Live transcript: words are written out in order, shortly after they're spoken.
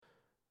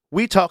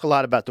we talk a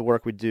lot about the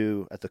work we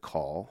do at the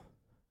call,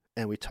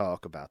 and we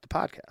talk about the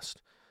podcast.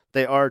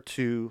 They are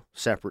two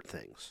separate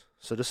things.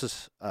 So this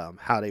is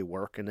how they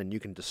work, and then you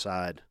can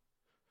decide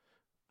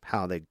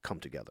how they come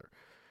together.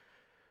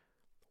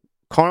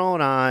 Carl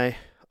and I,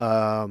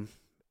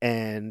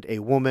 and a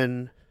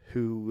woman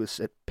who is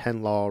at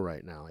Penn Law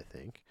right now, I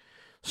think,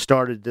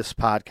 started this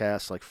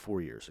podcast like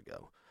 4 years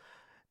ago.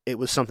 It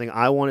was something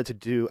I wanted to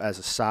do as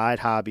a side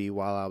hobby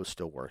while I was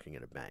still working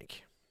at a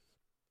bank.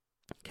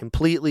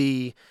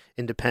 Completely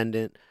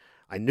independent.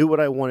 I knew what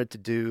I wanted to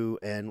do,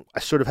 and I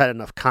sort of had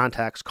enough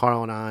contacts,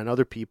 Carl and I, and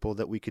other people,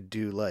 that we could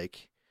do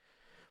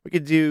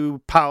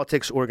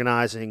politics,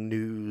 organizing,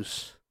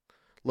 news,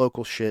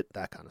 local shit,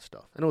 that kind of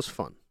stuff. And it was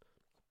fun.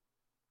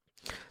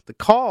 The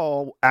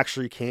call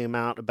actually came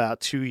out about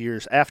 2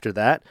 years after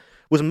that.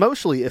 Was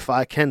mostly, if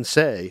I can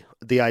say,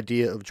 the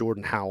idea of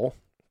Jordan Howell,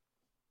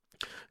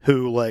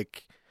 who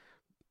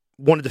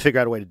wanted to figure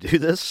out a way to do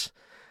this.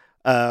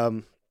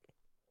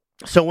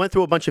 So went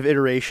through a bunch of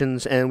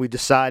iterations, and we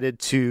decided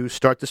to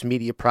start this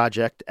media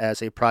project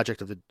as a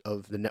project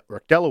of the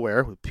Network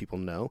Delaware, who people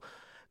know.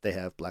 They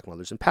have Black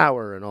Mothers in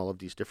Power and all of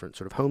these different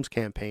sort of homes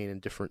campaign and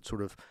different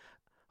sort of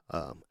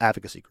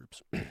advocacy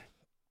groups.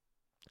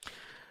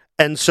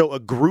 And so a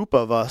group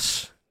of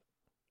us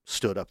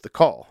stood up the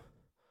call.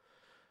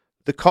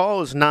 The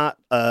call is not,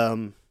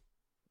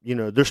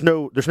 there's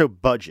no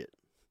budget.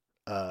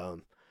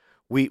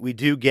 We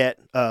do get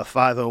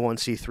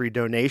 501c3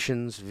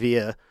 donations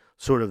via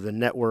sort of the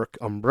network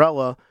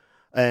umbrella,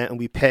 and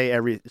we pay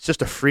it's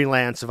just a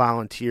freelance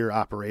volunteer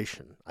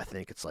operation. I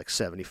think it's like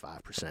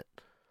 75%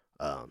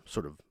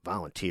 sort of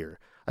volunteer.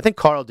 I think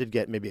Carl did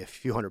get maybe a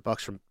few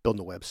 $100 from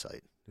building a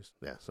website.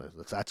 Yeah, so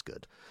that's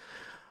good.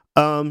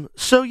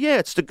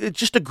 It's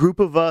just a group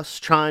of us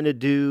trying to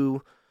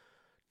do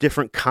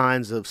different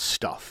kinds of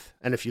stuff.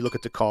 And if you look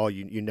at the call,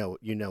 you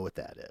know what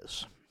that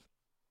is.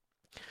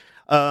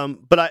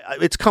 But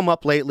it's come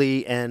up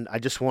lately, and I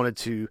just wanted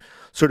to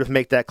sort of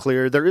make that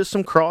clear. There is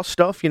some cross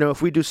stuff.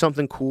 If we do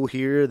something cool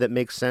here that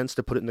makes sense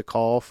to put it in the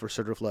call for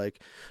sort of like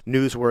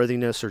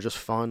newsworthiness or just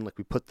fun, like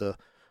we put the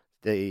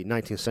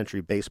 19th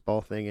century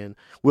baseball thing in,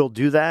 we'll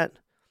do that.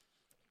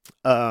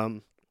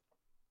 But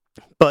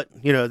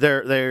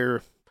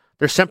they're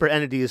separate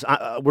entities.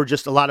 We're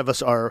just, a lot of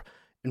us are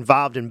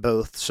involved in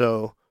both,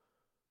 so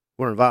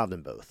we're involved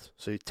in both.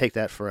 So you take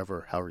that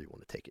however you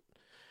want to take it.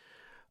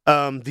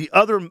 The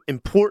other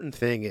important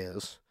thing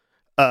is,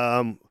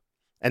 and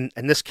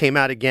this came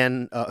out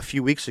again a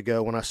few weeks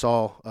ago when I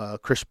saw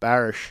Chris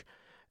Barish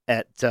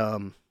at,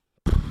 I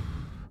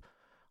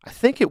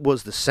think it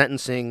was the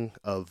sentencing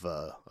of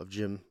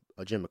Jim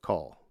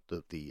McCall,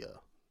 the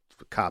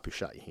cop who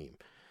shot Yahim.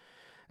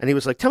 And he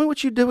was like, "Tell me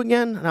what you do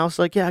again." And I was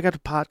like, "Yeah, I got a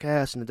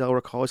podcast and the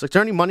Delaware Call." He's like, "Is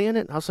there any money in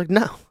it?" And I was like,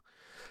 "No,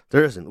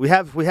 there isn't. We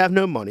have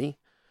no money.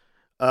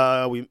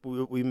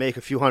 We make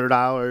a few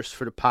 $100s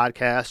for the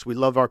podcast. We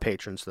love our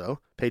patrons, though.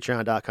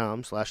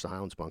 Patreon.com/The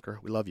Highlands Bunker.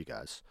 We love you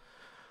guys.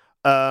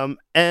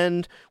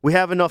 And we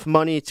have enough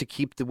money to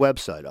keep the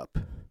website up.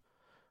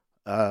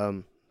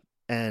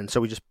 And so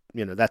we just,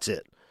 that's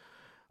it.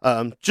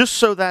 Just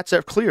so that's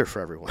clear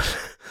for everyone.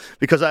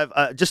 Because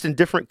I've, just in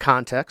different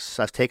contexts,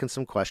 I've taken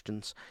some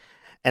questions.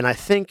 And I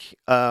think,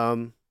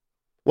 I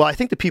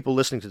think the people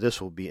listening to this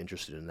will be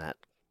interested in that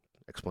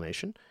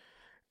explanation.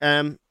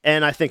 And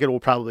I think it will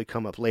probably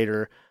come up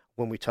later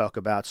when we talk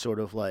about sort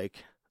of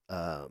like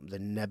the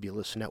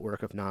nebulous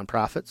network of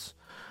nonprofits.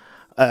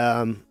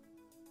 But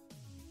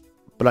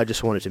I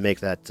just wanted to make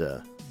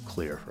that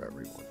clear for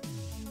everyone.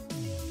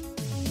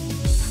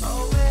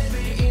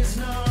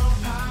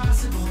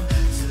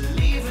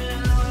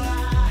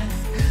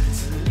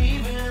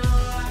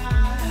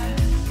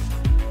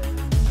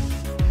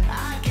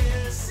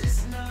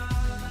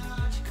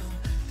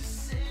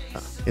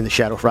 In the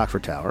shadow of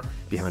Rockford Tower,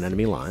 behind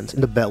enemy lines,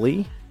 in the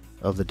belly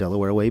of the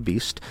Delaware Way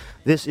beast,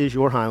 this is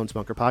your Highlands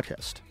Bunker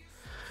podcast.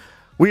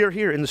 We are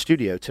here in the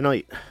studio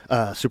tonight.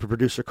 Super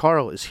producer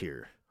Carl is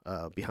here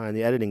behind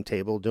the editing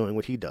table doing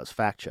what he does,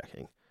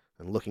 fact-checking,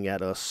 and looking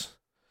at us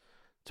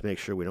to make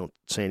sure we don't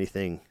say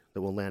anything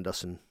that will land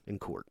us in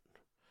court.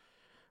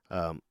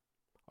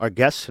 Our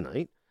guest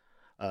tonight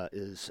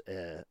is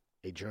a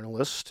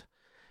journalist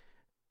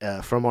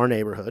from our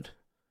neighborhood.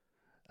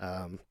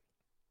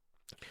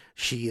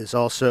 She has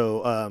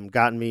also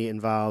gotten me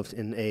involved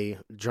in a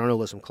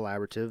journalism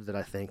collaborative that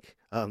I think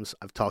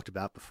I've talked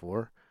about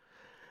before.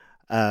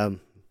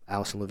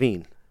 Allison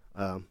Levine,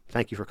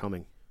 thank you for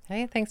coming.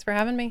 Hey, thanks for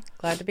having me.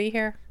 Glad to be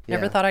here. Yeah.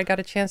 Never thought I got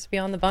a chance to be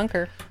on the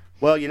bunker.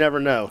 Well, you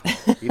never know.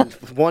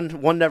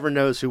 One never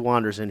knows who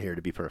wanders in here,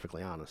 to be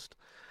perfectly honest.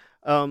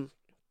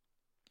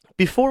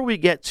 Before we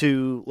get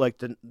to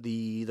like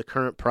the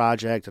current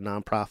project, the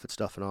nonprofit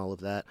stuff, and all of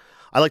that,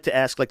 I like to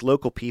ask like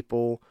local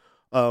people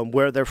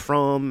where they're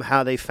from,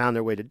 how they found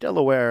their way to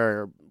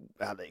Delaware,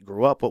 how they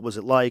grew up, what was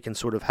it like, and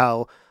sort of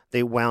how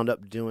they wound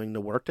up doing the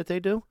work that they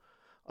do.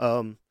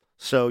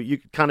 So you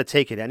can kind of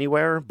take it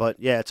anywhere, but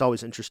yeah, it's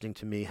always interesting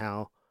to me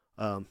how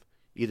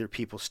either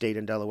people stayed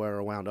in Delaware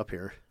or wound up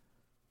here.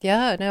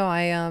 Yeah, no,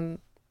 I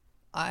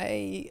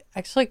I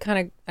actually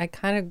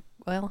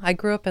well, I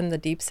grew up in the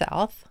Deep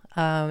South,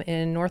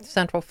 in North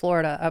Central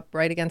Florida, up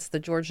right against the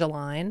Georgia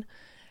line.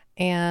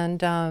 And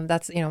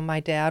that's, my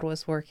dad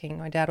was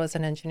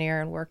an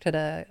engineer and worked at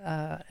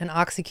an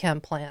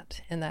OxyChem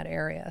plant in that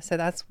area. So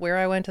that's where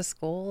I went to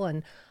school.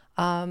 And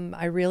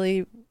I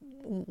really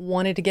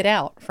wanted to get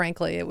out,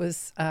 frankly. It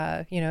was,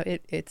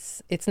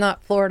 it's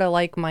not Florida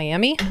like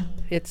Miami.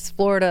 It's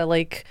Florida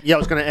like, Yeah, I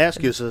was going to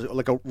ask you, is it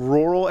like a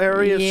rural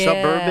area, yeah,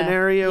 suburban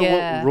area?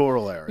 yeah. What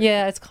rural area?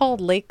 Yeah, it's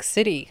called Lake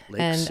City. Lake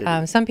And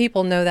City. some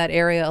people know that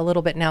area a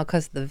little bit now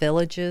because the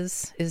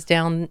Villages is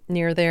down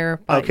near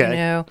there. But,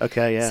 Okay.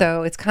 Okay, yeah.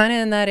 So it's kind of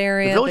in that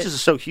area. The Villages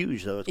is so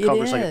huge, though. It It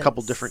covers like a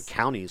couple is. different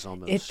counties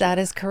almost. That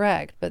is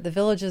correct. But the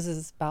Villages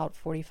is about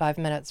 45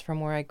 minutes from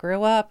where I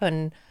grew up.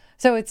 And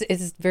so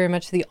it's very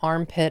much the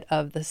armpit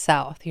of the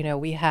South.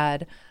 We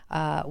had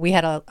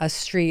a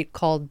street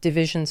called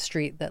Division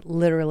Street that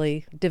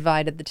literally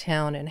divided the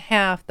town in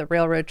half. The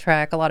railroad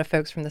track. A lot of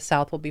folks from the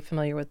South will be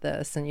familiar with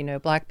this.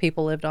 And black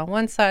people lived on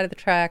one side of the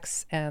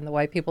tracks, and the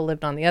white people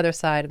lived on the other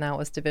side, and that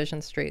was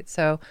Division Street.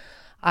 So,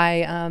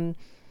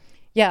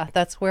 yeah,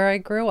 that's where I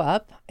grew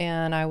up,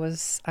 and I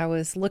was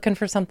looking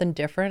for something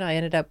different. I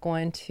ended up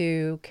going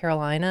to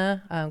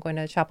Carolina, going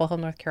to Chapel Hill,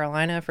 North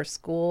Carolina for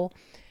school,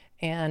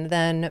 and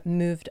then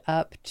moved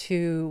up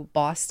to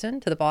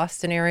the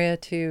Boston area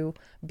to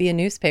be a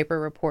newspaper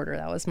reporter.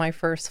 That was my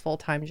first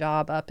full-time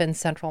job up in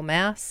Central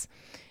Mass.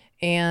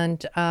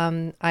 And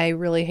I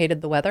really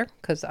hated the weather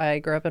because I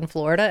grew up in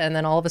Florida. And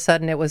then all of a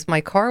sudden my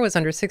car was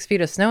under 6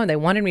 feet of snow and they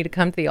wanted me to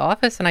come to the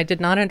office, and I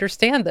did not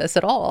understand this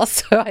at all.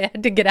 So I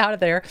had to get out of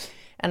there.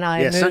 And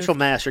I moved. Central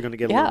Mass, you're going to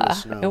get a little bit of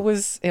snow.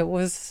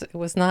 It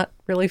was not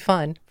really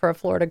fun for a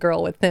Florida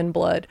girl with thin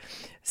blood.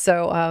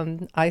 So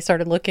I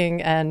started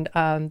looking, and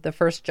the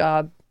first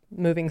job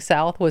moving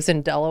south was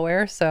in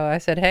Delaware. So I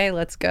said, hey,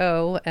 let's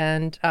go.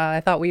 And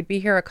I thought we'd be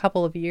here a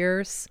couple of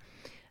years.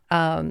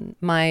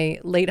 My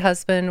late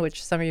husband,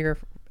 which some of your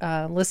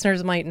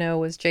listeners might know,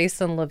 was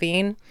Jason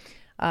Levine.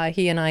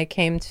 He and I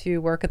came to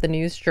work at the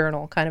News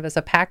Journal kind of as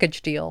a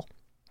package deal,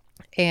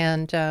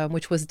 and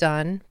which was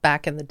done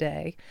back in the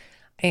day.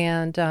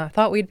 And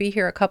thought we'd be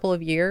here a couple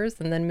of years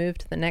and then move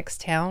to the next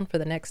town for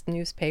the next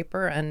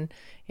newspaper. And,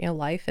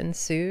 life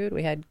ensued.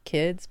 We had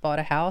kids, bought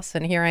a house,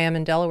 and here I am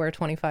in Delaware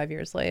 25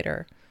 years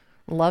later.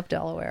 Love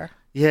Delaware.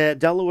 Yeah,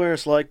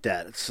 Delaware's like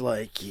that. It's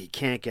like you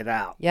can't get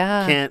out.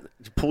 Yeah.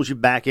 It pulls you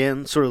back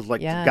in, sort of like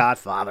The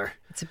Godfather.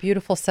 It's a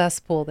beautiful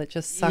cesspool that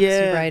just sucks you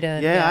right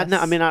in. Yeah,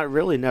 Yes. I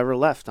really never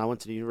left. I went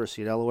to the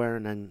University of Delaware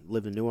and then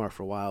lived in Newark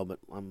for a while, but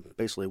I'm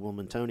basically a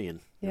Wilmingtonian.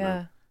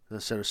 Yeah.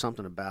 So there's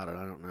something about it.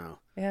 I don't know.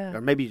 Yeah.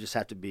 Or maybe you just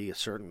have to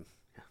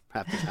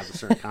have a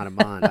certain kind of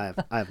mind.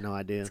 I have no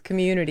idea. It's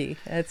community.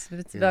 It's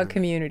about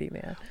community,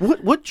 man.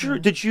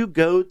 Did you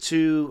go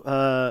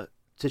to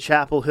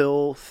Chapel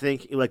Hill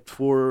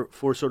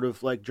for sort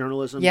of like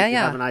journalism? Yeah, Did you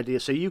have an idea?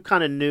 So you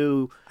kind of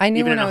knew. I knew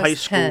even when in I high was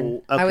school.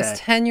 10. Okay. I was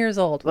 10 years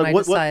old when I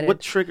decided.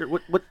 What triggered?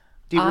 What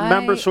do you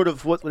remember? Sort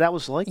of what that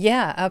was like?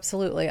 Yeah,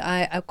 absolutely.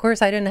 Of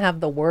course I didn't have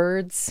the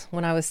words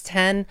when I was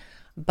 10,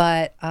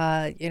 but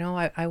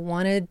I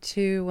wanted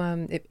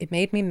to. It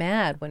made me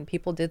mad when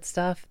people did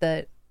stuff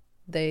that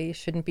they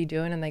shouldn't be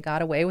doing, and they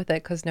got away with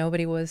it because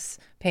nobody was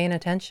paying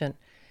attention.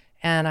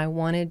 And I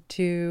wanted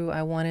to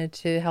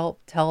help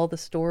tell the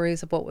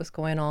stories of what was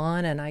going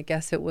on. And I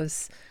guess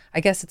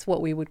it's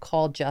what we would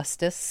call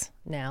justice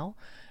now.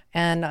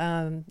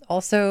 And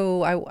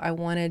also I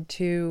wanted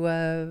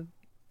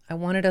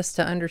us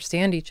to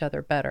understand each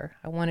other better.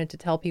 I wanted to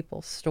tell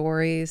people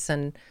stories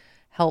and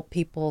help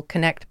people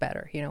connect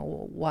better.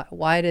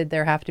 Why did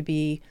there have to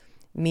be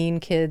mean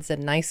kids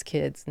and nice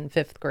kids in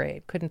fifth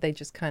grade? Couldn't they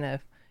just kind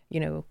of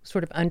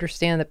sort of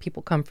understand that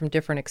people come from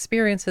different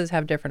experiences,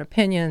 have different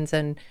opinions,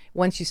 and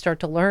once you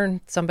start to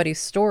learn somebody's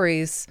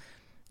stories,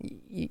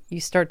 you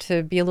start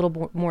to be a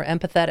little more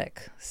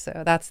empathetic.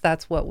 So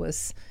that's what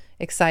was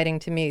exciting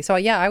to me. So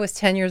yeah, I was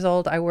 10 years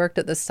old. I worked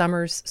at the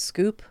Summers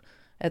Scoop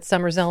at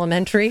Summers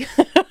Elementary.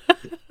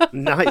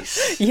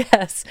 Nice.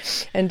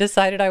 Yes, and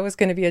decided I was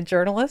going to be a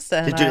journalist.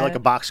 And Did you do like a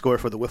box score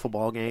for the wiffle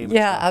ball game?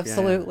 Yeah,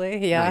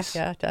 absolutely. Yeah, nice.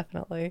 Yeah,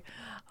 definitely.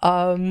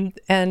 So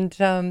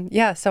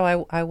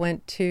I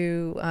went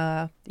to,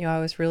 I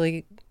was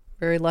really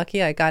very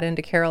lucky. I got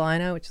into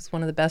Carolina, which is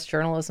one of the best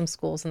journalism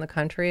schools in the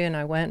country, and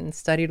I went and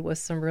studied with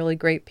some really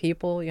great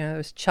people.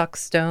 There's Chuck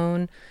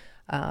Stone,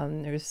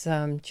 there's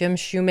Jim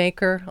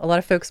Shoemaker. A lot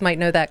of folks might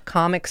know that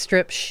comic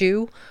strip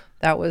Shoe.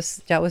 That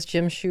was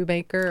Jim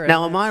Shoemaker.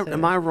 Now, am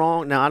I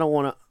wrong? Now, I don't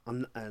want to.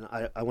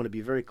 I want to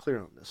be very clear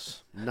on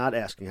this. I'm not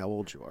asking how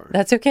old you are.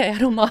 That's okay. I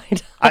don't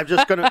mind. I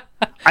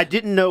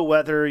didn't know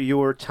whether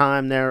your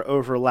time there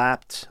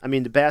overlapped. I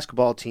mean, the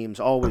basketball team's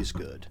always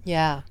good.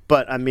 Yeah.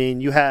 But I mean,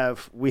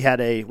 we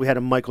had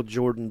a Michael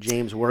Jordan,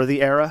 James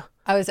Worthy era.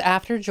 I was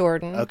after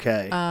Jordan.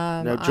 Okay.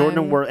 After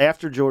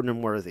Jordan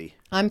and Worthy.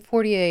 I'm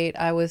 48.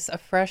 I was a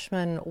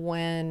freshman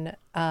when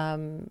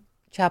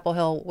Chapel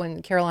Hill,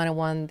 when Carolina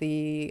won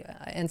the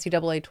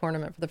NCAA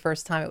tournament for the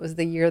first time. It was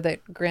the year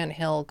that Grant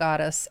Hill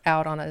got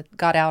out on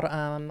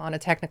a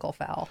technical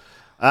foul.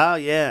 Oh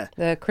yeah,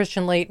 the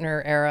Christian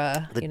Leitner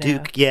era. the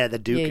Duke. Yeah, the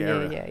Duke Yeah,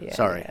 era. yeah.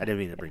 Sorry, I didn't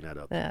mean to bring that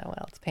up. Yeah,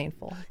 well, it's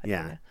painful. But,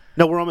 Yeah.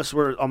 No, we're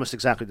almost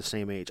exactly the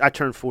same age. I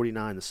turned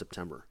 49 this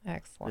September.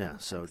 Excellent. Yeah,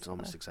 so it's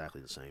almost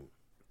exactly the same.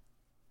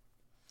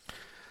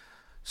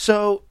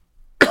 So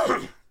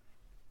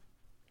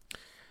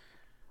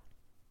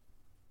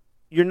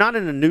you're not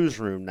in a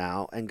newsroom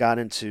now and got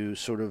into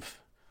sort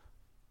of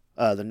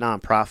the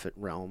nonprofit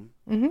realm.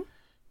 Mm-hmm.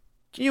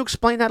 Can you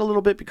explain that a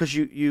little bit? Because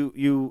you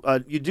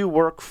do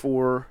work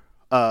for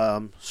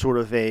sort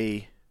of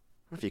a,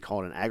 I don't know if you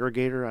call it an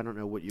aggregator. I don't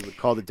know what you would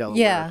call the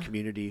Delaware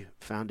Community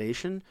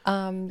Foundation.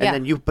 And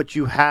then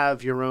you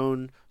have your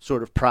own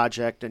sort of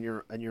project and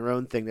your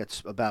own thing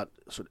that's about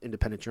sort of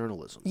independent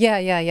journalism.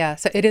 Yeah.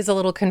 So it is a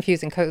little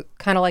confusing,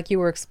 kind of like you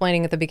were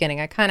explaining at the beginning.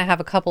 I kind of have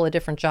a couple of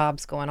different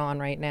jobs going on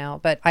right now.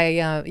 But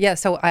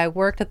so I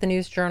worked at the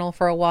News Journal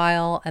for a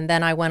while, and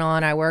then I went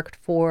on. I worked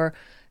for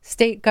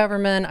state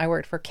government. I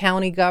worked for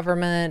county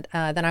government.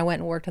 Then I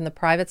went and worked in the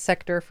private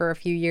sector for a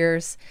few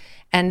years.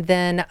 And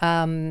then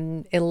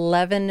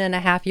 11 and a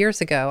half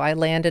years ago, I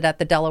landed at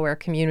the Delaware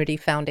Community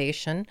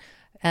Foundation.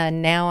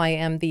 And now I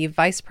am the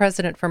vice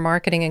president for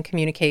marketing and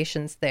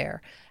communications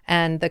there.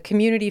 And the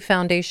Community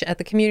Foundation, at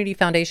the Community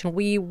Foundation,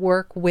 we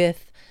work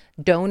with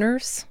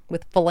donors,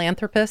 with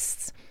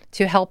philanthropists,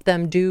 to help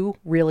them do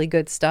really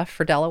good stuff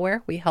for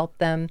Delaware. We help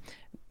them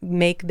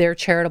make their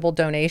charitable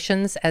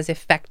donations as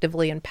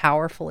effectively and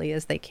powerfully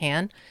as they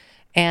can.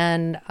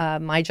 And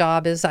my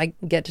job is I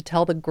get to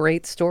tell the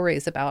great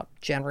stories about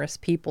generous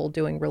people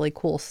doing really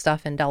cool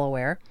stuff in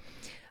Delaware.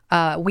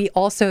 We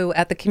also,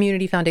 at the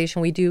Community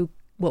Foundation, we do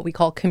what we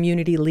call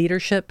community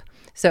leadership.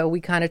 So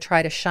we kind of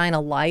try to shine a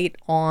light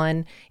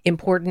on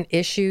important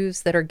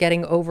issues that are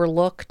getting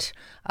overlooked.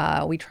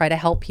 We try to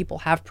help people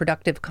have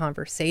productive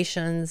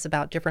conversations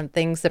about different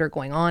things that are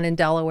going on in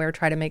Delaware,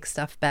 try to make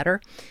stuff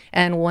better.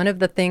 And one of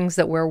the things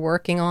that we're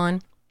working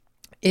on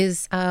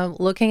is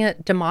looking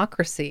at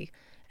democracy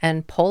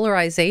and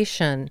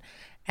polarization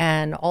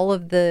and all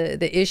of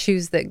the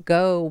issues that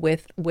go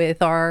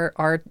with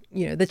our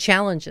the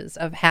challenges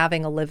of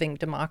having a living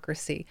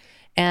democracy.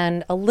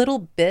 And a little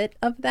bit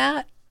of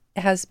that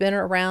has been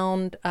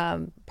around,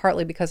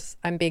 partly because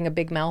I'm being a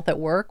big mouth at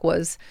work,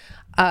 was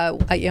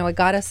it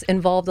got us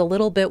involved a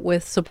little bit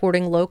with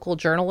supporting local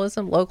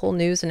journalism, local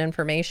news and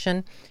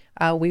information.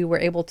 We were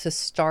able to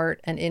start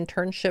an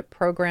internship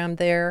program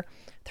there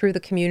through the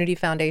Community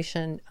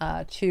Foundation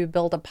to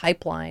build a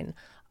pipeline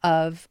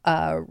of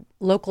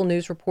local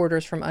news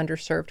reporters from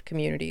underserved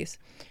communities.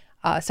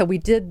 So we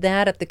did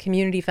that at the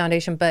Community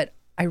Foundation, but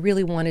I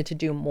really wanted to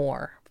do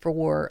more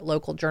for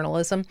local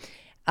journalism.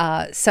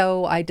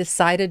 So I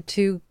decided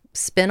to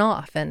spin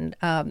off. And,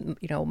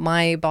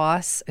 my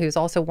boss, who's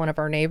also one of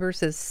our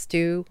neighbors, is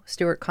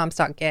Stuart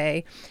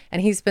Comstock-Gay,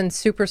 and he's been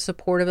super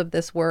supportive of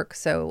this work.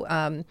 So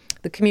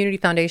the Community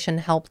Foundation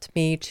helped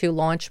me to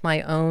launch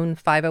my own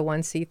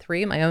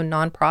 501c3, my own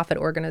nonprofit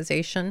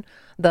organization,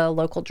 the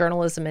Local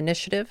Journalism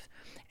Initiative.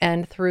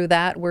 And through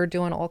that, we're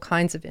doing all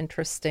kinds of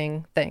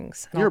interesting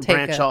things. And You're a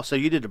branch off, so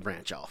you did a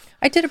branch off.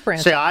 I did a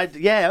branch off.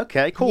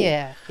 Okay, cool.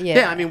 Yeah.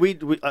 I mean, we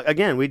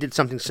did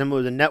something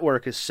similar. The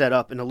network is set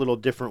up in a little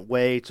different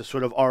way to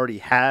sort of already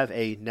have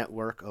a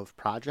network of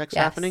projects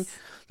happening.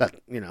 But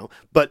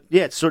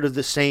it's sort of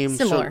the same.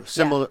 Similar.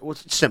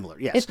 Similar,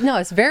 yes.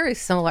 It's very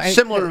similar.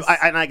 Similar,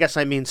 and I guess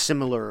I mean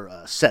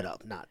similar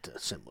setup, not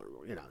similar.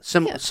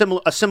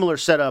 A similar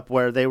setup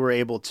where they were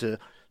able to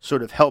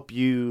sort of help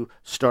you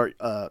start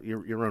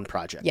your own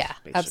project. Yeah,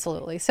 basically.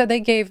 Absolutely. So they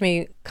gave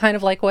me kind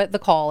of like what the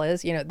call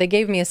is, they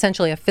gave me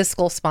essentially a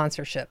fiscal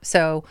sponsorship.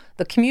 So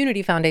the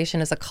Community Foundation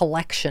is a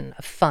collection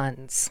of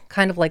funds,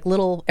 kind of like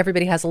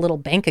everybody has a little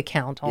bank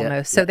account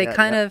almost. So they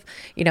of,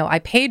 I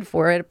paid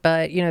for it,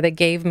 but, they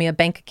gave me a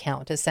bank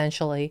account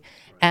essentially.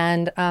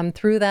 And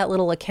through that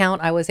little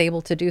account, I was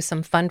able to do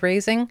some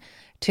fundraising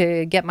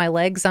to get my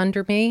legs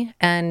under me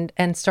and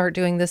start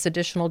doing this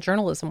additional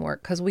journalism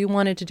work, because we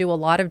wanted to do a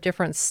lot of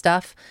different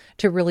stuff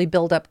to really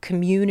build up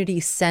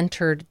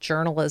community-centered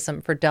journalism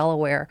for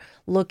Delaware,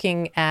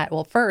 looking at,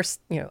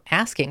 first,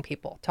 asking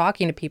people,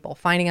 talking to people,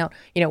 finding out,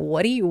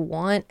 what do you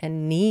want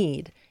and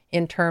need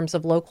in terms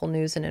of local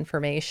news and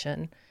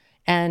information,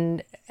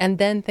 and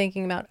then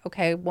thinking about,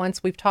 okay,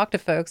 once we've talked to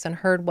folks and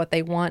heard what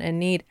they want and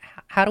need,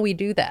 how do we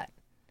do that?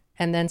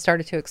 And then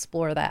started to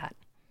explore that.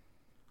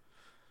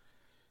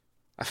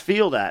 I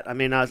feel that. I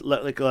mean,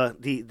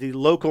 the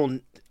local,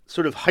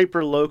 sort of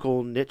hyper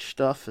local niche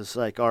stuff is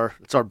like our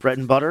bread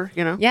and butter,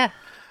 Yeah.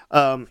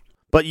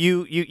 But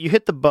you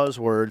hit the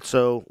buzzword,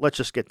 so let's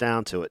just get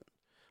down to it.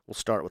 We'll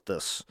start with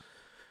this.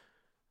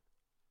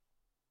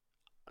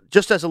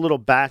 Just as a little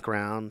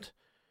background,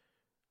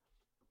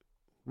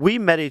 we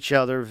met each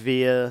other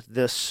via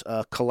this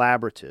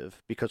collaborative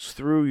because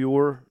through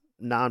your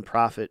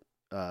nonprofit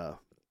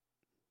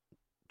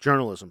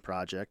journalism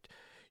project,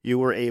 you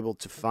were able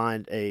to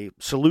find a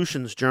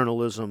solutions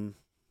journalism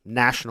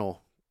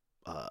national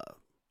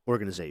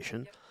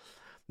organization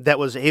that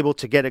was able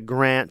to get a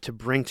grant to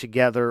bring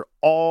together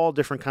all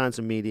different kinds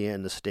of media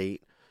in the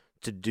state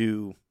to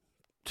do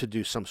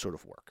some sort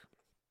of work.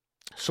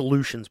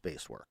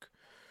 solutions-based work.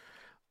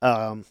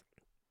 Um,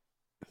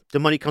 the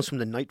money comes from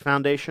the Knight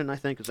Foundation, I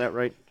think. Is that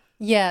right?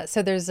 Yeah,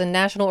 so there's a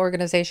national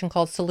organization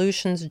called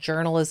Solutions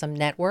Journalism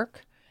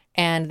Network,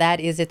 and that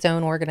is its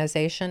own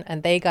organization.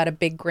 And they got a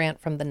big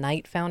grant from the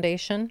Knight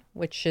Foundation,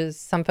 which is,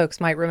 some folks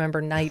might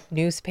remember Knight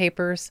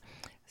newspapers.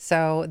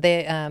 So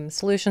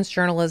Solutions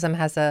Journalism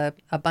has a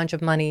bunch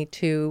of money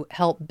to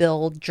help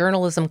build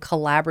journalism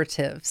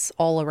collaboratives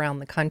all around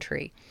the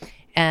country.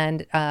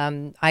 And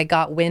I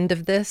got wind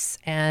of this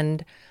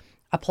and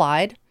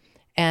applied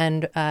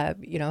and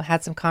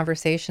had some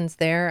conversations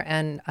there.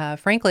 And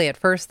frankly, at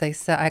first they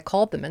said, I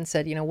called them and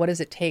said, what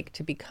does it take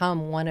to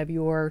become one of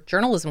your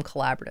journalism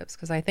collaboratives?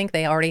 Because I think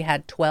they already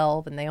had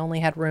 12 and they only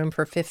had room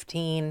for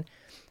 15.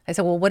 I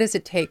said, well, what does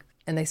it take?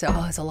 And they said,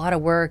 oh, it's a lot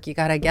of work. You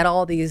got to get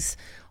all these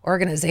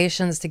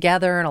organizations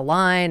together and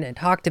align and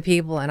talk to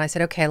people. And I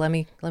said, okay, let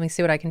me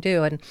see what I can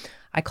do. And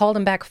I called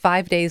them back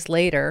 5 days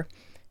later,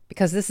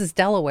 because this is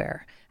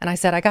Delaware. And I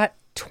said, I got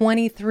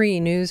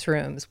 23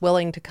 newsrooms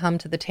willing to come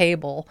to the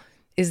table.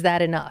 Is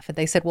that enough? And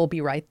they said, we'll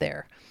be right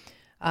there.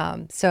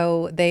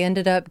 So they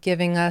ended up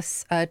giving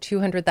us a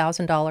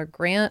 $200,000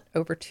 grant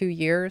over 2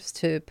 years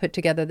to put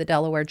together the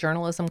Delaware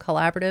Journalism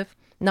Collaborative.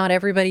 Not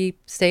everybody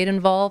stayed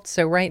involved.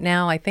 So right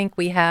now, I think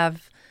we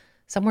have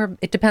somewhere,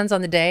 it depends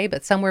on the day,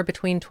 but somewhere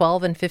between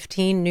 12 and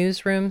 15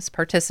 newsrooms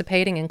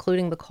participating,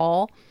 including the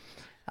call.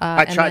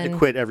 I tried to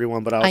quit,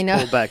 everyone, but I was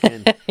pulled back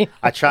in.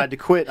 I tried to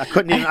quit. I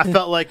couldn't even. I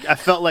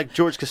felt like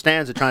George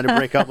Costanza trying to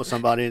break up with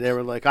somebody. They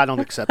were like, "I don't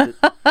accept it."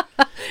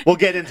 We'll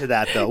get into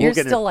that, though. You're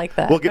still like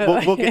that. We'll get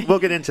into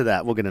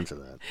that. We'll get into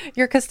that.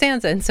 You're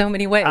Costanza in so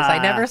many ways. I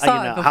never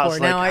saw it before.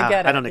 Now I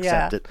get it. I don't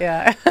accept it.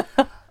 Yeah.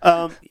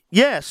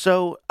 Yeah.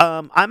 So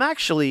I'm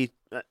actually,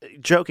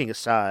 joking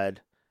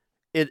aside,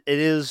 it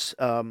is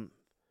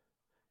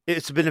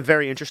it's been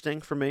very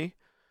interesting for me.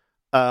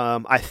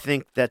 I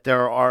think that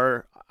there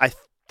are.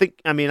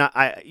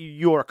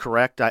 You are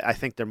correct. I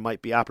think there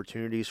might be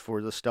opportunities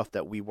for the stuff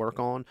that we work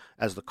on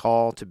as the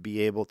call to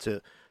be able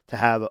to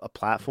have a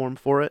platform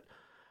for it.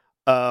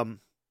 But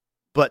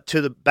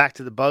back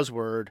to the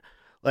buzzword,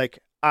 like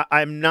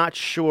I'm not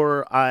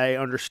sure I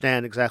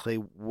understand exactly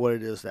what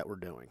it is that we're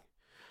doing.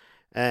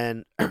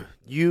 And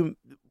the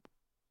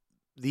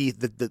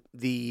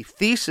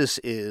thesis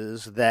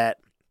is that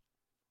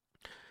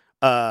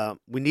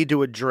we need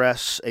to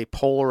address a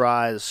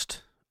polarized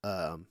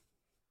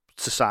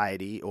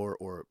society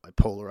or a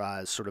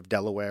polarized sort of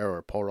Delaware or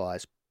a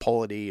polarized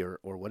polity or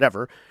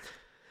whatever.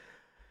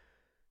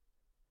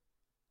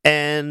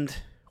 And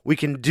we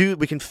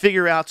can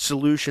figure out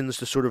solutions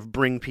to sort of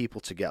bring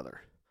people together.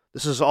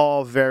 This is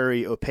all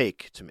very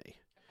opaque to me.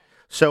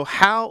 So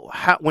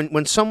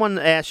when someone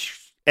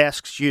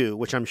asks you,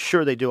 which I'm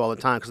sure they do all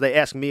the time, because they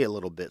ask me a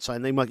little bit, so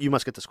you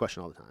must get this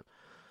question all the time.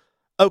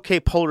 Okay,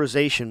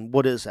 polarization,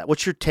 what is that?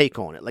 What's your take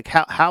on it? Like,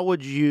 how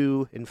would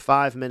you, in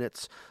 5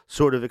 minutes,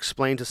 sort of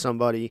explain to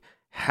somebody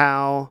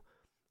how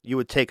you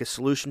would take a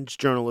solutions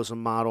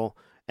journalism model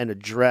and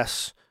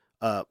address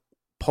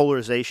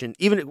polarization?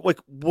 Even, like,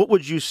 what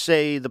would you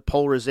say the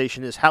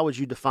polarization is? How would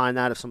you define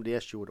that if somebody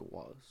asked you what it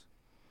was?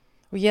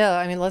 Yeah,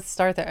 I mean, let's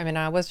start there. I mean,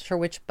 I wasn't sure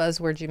which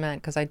buzzword you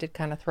meant because I did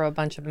kind of throw a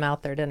bunch of them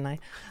out there, didn't I?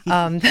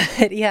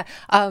 But yeah,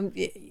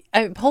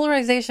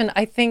 polarization,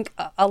 I think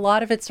a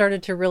lot of it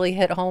started to really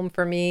hit home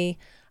for me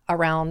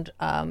around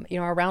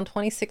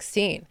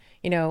 2016,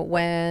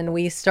 when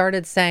we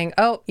started saying,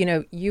 oh,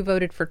 you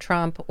voted for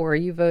Trump or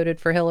you voted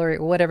for Hillary,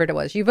 or whatever it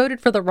was. You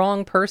voted for the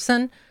wrong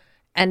person.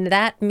 And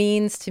that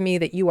means to me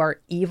that you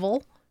are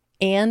evil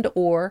and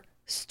or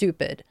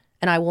stupid.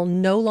 And I will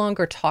no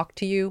longer talk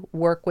to you,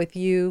 work with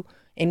you,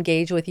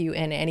 engage with you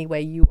in any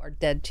way. You are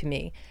dead to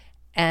me.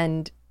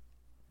 And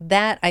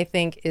that, I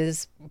think,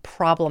 is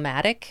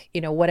problematic.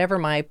 Whatever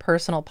my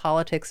personal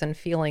politics and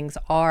feelings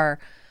are,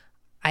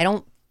 I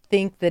don't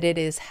think that it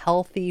is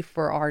healthy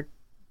for our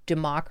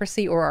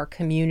democracy or our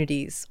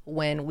communities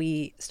when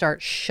we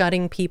start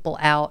shutting people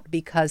out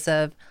because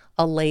of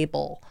a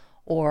label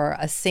or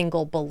a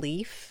single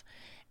belief.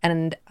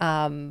 And,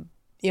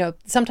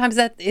 sometimes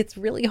it's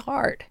really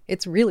hard.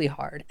 It's really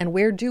hard. And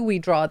where do we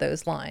draw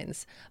those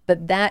lines?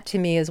 But that to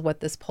me is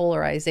what this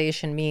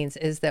polarization means,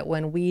 is that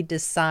when we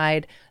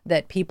decide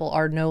that people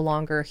are no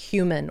longer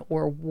human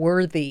or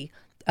worthy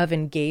of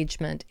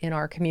engagement in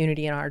our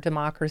community and our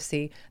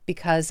democracy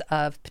because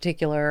of a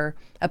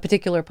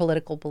particular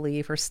political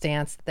belief or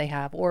stance that they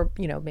have, or,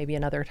 maybe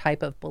another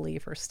type of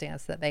belief or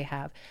stance that they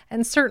have.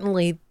 And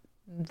certainly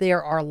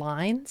there are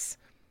lines.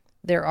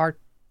 There are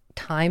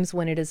times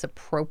when it is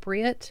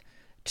appropriate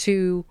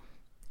to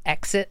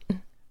exit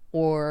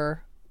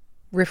or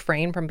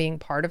refrain from being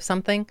part of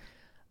something.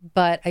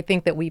 But I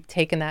think that we've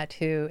taken that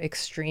to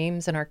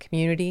extremes in our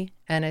community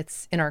and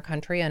it's in our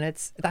country, and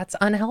that's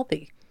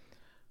unhealthy.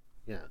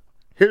 Yeah.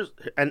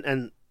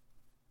 And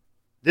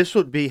this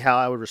would be how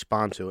I would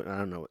respond to it. I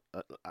don't know.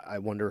 I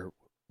wonder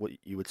what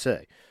you would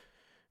say.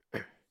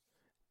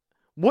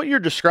 What you're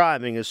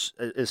describing is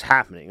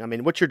happening. I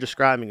mean, what you're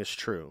describing is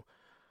true.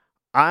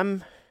 I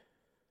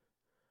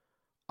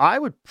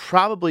would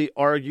probably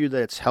argue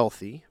that it's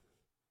healthy.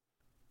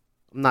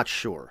 I'm not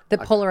sure. The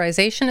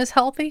polarization is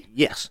healthy?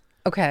 Yes.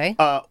 Okay.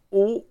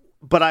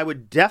 But I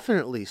would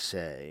definitely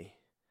say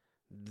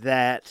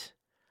that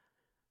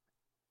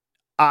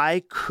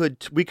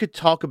we could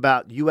talk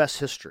about U.S.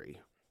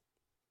 history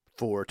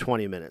for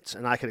 20 minutes,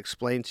 and I could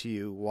explain to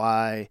you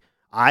why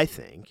I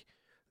think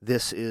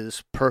this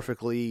is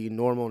perfectly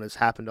normal and has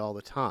happened all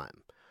the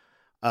time.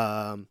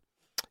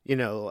 You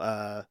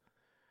know,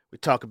 we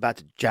talk about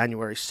the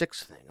January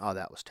 6th thing. Oh,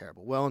 that was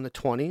terrible. Well, in the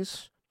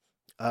 20s,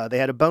 they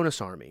had a bonus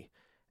army,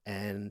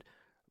 and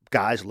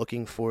guys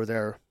looking for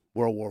their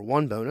World War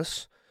I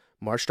bonus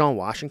marched on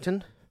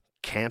Washington,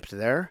 camped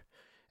there,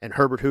 and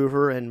Herbert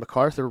Hoover and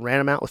MacArthur ran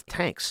them out with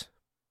tanks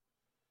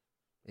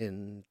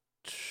in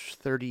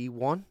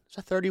 31. Is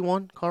that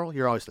 31, Carl?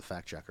 You're always the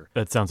fact checker.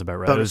 That sounds about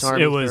right. Bonus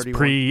Army, It was 31.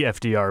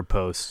 pre-FDR,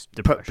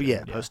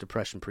 post-Depression.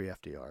 Post-Depression,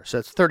 pre-FDR. So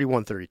it's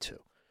 31, 32.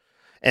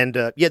 And,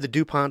 the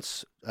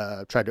DuPonts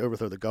tried to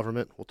overthrow the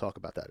government. We'll talk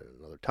about that at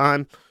another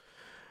time.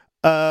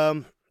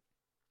 The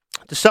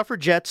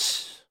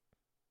suffragettes,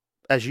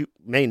 as you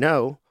may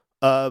know,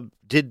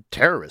 did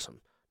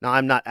terrorism. Now,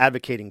 I'm not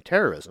advocating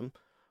terrorism.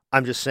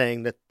 I'm just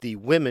saying that the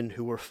women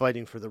who were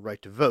fighting for the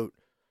right to vote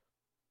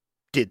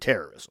did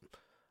terrorism.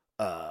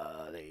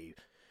 They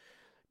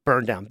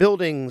burned down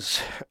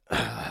buildings.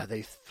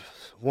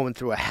 Woman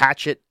threw a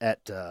hatchet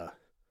at the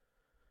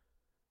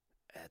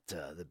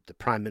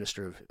Prime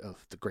Minister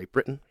of the Great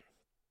Britain.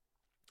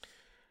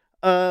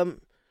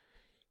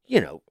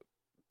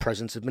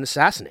 Presidents have been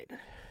assassinated.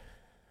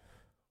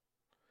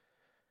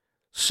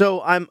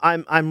 So I'm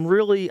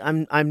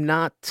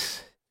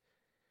not.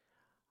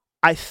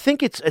 I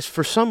think it's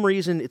for some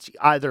reason it's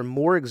either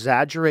more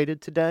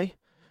exaggerated today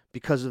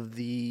because of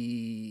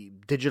the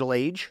digital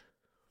age,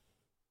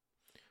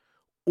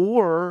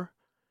 or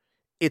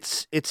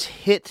it's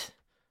hit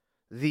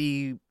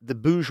the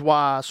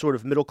bourgeois sort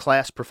of middle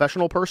class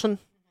professional person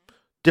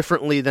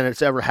differently than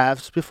it's ever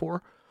has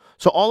before.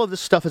 So all of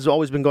this stuff has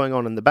always been going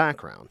on in the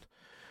background.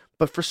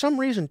 But for some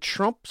reason,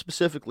 Trump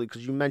specifically,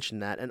 because you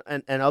mentioned that,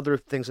 and other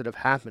things that have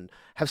happened,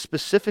 have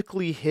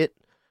specifically hit.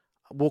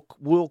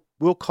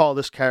 We'll call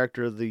this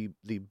character the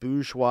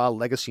bourgeois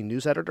legacy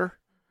news editor,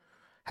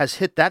 has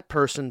hit that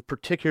person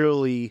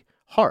particularly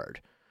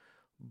hard.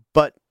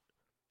 But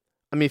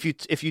I mean,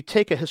 if you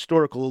take a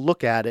historical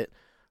look at it,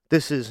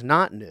 this is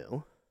not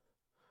new.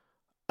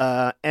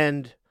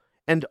 And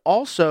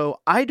also,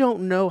 I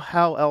don't know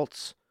how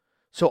else.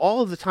 So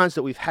all of the times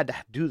that we've had to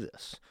do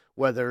this,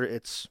 whether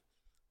it's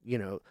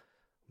the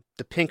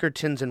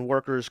Pinkertons and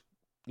workers,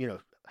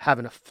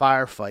 having a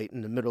firefight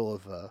in the middle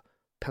of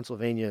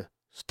Pennsylvania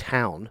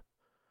town,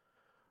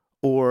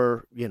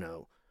 or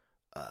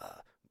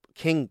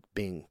King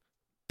being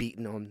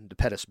beaten on the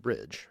Pettus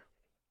Bridge.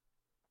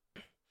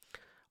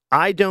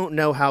 I don't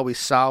know how we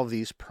solve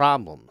these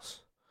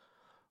problems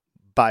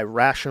by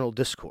rational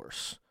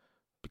discourse,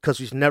 because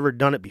we've never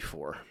done it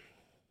before.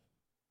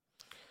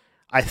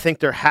 I think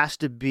there has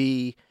to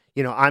be,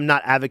 I'm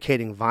not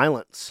advocating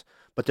violence,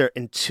 but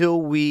until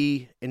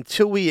we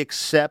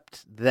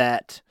accept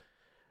that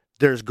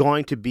there's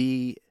going to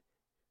be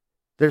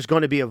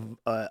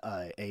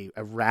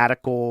a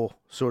radical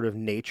sort of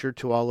nature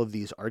to all of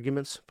these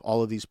arguments,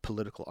 all of these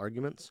political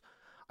arguments,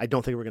 I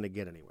don't think we're going to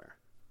get anywhere.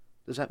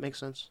 Does that make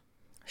sense?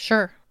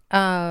 Sure.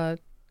 And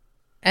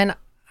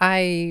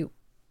I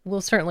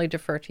will certainly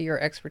defer to your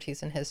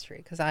expertise in history,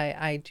 because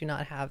I do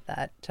not have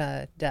that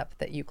depth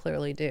that you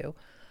clearly do.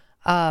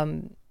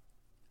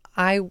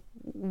 I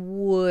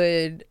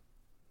would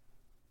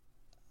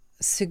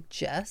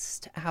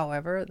suggest,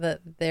 however, that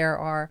there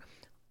are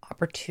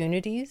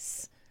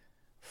opportunities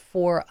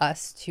for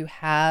us to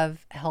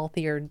have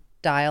healthier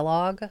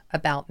dialogue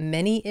about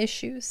many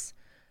issues,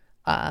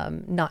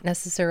 not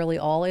necessarily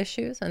all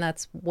issues. And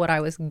that's what I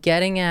was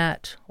getting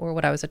at, or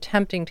what I was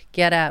attempting to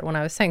get at when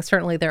I was saying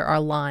certainly there are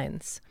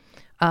lines.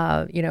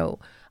 I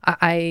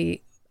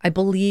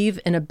believe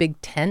in a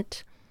big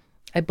tent.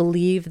 I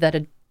believe that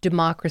a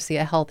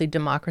healthy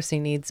democracy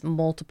needs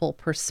multiple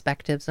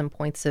perspectives and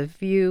points of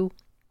view.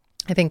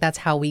 I think that's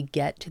how we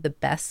get to the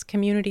best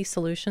community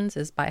solutions,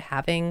 is by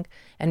having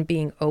and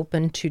being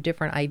open to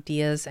different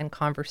ideas and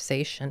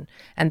conversation,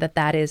 and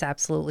that is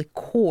absolutely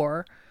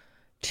core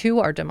to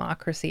our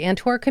democracy and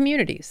to our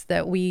communities,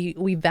 that we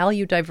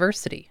value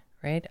diversity,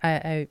 right?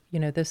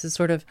 This is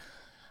sort of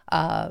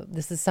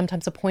this is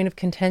sometimes a point of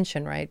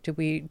contention, right? Do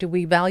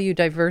we value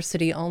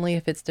diversity only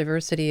if it's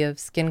diversity of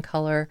skin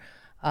color,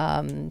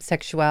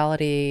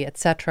 sexuality,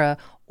 etc.,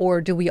 or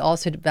do we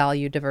also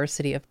value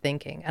diversity of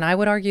thinking? And I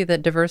would argue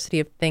that diversity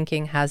of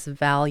thinking has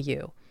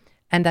value.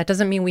 And that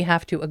doesn't mean we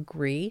have to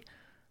agree.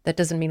 That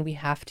doesn't mean we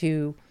have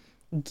to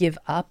give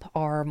up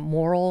our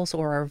morals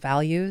or our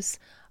values.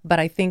 But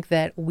I think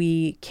that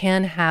we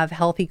can have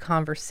healthy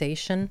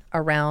conversation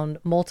around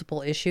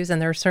multiple issues. And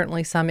there are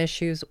certainly some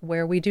issues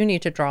where we do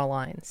need to draw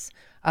lines.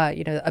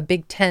 A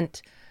big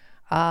tent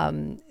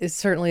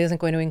certainly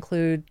isn't going to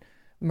include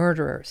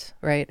murderers,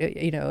 right?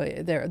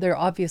 There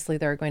obviously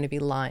there are going to be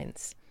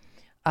lines.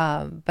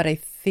 But I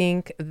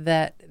think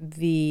that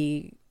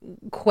the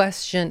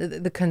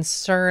question, the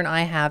concern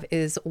I have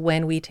is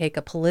when we take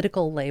a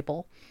political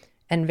label,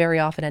 and very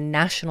often a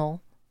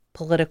national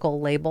political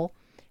label,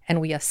 and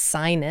we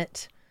assign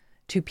it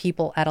to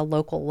people at a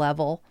local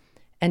level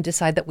and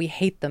decide that we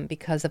hate them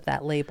because of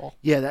that label.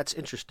 Yeah, that's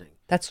interesting.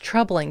 That's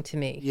troubling to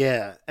me.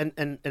 Yeah, and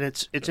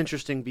it's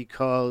interesting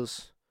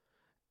because,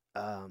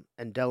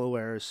 and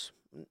Delaware's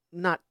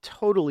not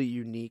totally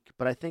unique,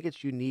 but I think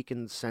it's unique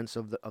in the sense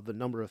of the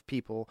number of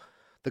people.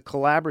 The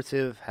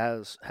collaborative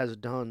has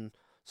done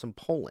some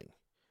polling,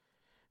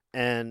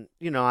 and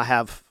I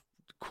have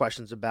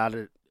questions about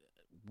it,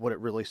 what it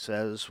really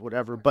says,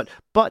 whatever.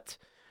 But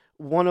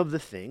one of the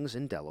things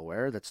in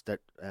Delaware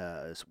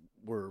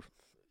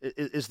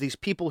is these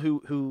people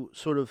who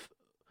sort of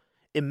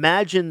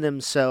imagine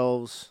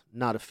themselves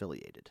not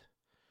affiliated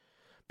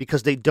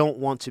because they don't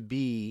want to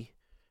be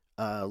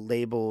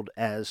labeled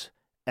as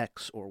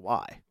X or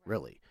Y.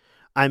 Really,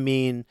 I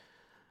mean,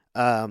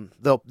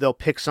 they'll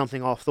pick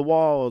something off the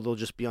wall, or they'll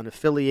just be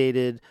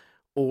unaffiliated,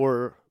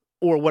 or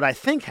what I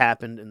think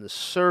happened in the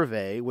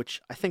survey,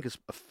 which I think is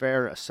a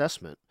fair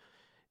assessment,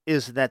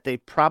 is that they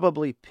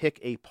probably pick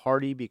a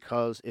party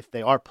because if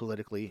they are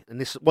politically, and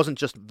this wasn't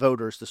just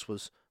voters, this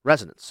was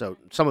residents, so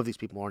some of these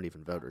people aren't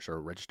even voters or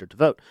registered to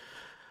vote.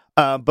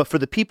 But for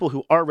the people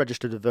who are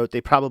registered to vote, they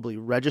probably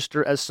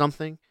register as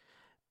something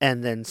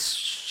and then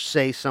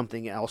say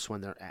something else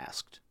when they're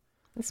asked.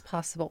 It's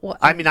possible. Well,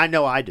 I mean, I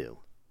know I do.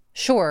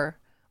 Sure.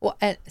 Well,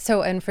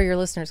 and for your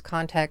listeners'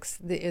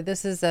 context,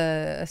 this is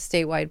a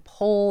statewide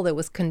poll that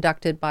was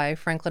conducted by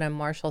Franklin and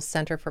Marshall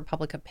Center for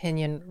Public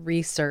Opinion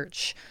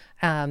Research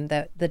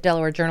that the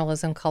Delaware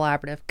Journalism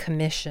Collaborative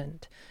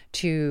commissioned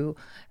to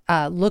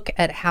look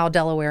at how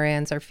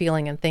Delawareans are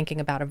feeling and thinking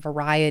about a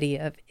variety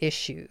of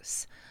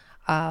issues.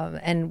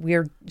 And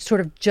we're sort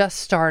of just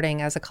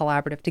starting as a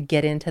collaborative to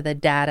get into the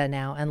data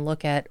now and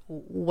look at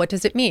what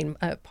does it mean.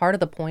 Part of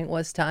the point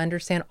was to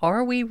understand,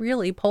 are we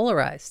really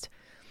polarized?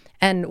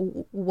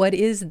 And what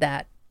is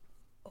that?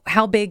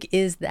 How big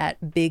is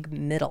that big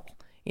middle?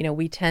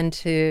 We tend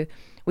to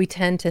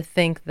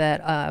think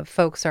that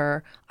folks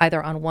are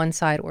either on one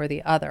side or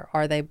the other.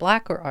 Are they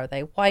black or are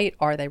they white?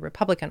 Are they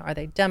Republican? Are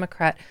they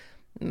Democrat?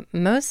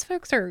 Most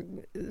folks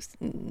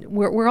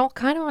we're all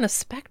kind of on a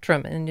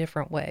spectrum in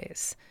different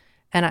ways.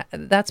 And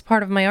that's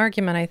part of my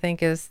argument, I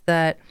think, is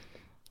that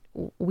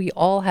we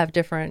all have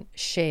different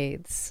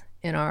shades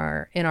in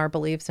our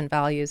beliefs and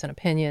values and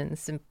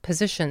opinions and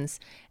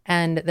positions,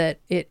 and that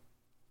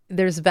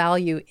there's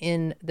value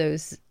in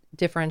those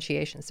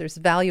differentiations. There's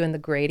value in the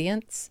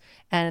gradients,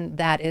 and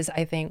that is,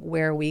 I think,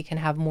 where we can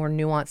have more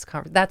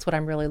nuanced that's what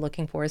I'm really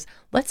looking for, is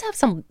let's have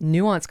some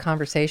nuanced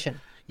conversation.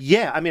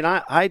 Yeah, I mean,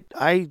 I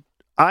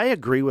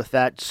agree with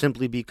that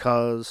simply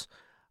because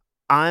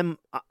I'm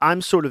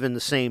sort of in the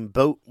same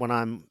boat when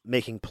I'm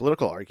making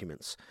political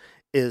arguments,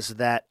 is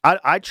that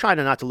I try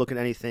not to look at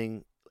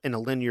anything in a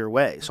linear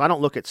way. So I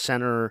don't look at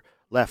center,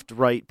 left,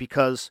 right,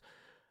 because,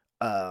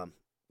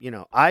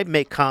 I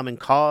make common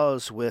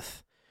cause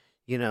with,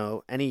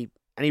 any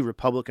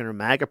Republican or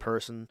MAGA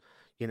person,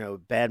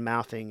 bad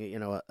mouthing,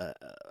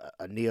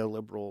 a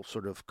neoliberal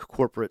sort of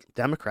corporate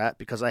Democrat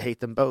because I hate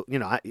them both.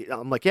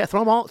 I'm like, yeah,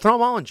 throw them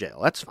all in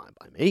jail. That's fine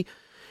by me.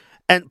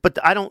 But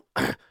I don't,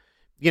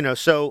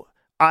 so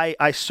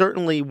I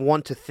certainly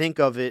want to think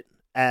of it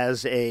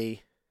as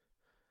a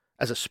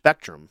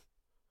spectrum.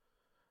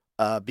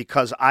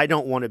 Because I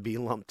don't want to be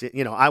lumped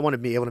in, I want to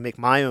be able to make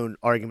my own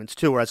arguments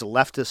too, or as a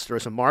leftist or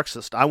as a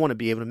Marxist, I want to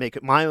be able to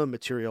make my own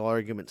material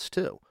arguments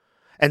too,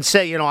 and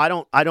say, you're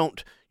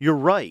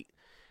right,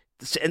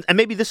 and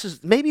maybe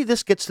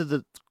this gets to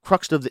the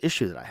crux of the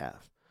issue that I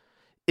have,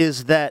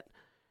 is that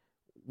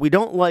we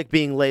don't like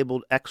being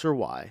labeled X or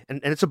Y,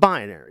 and it's a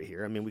binary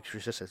here. I mean,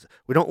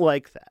 we don't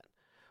like that,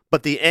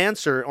 but the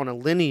answer on a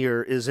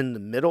linear is in the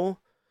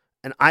middle,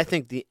 and I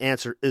think the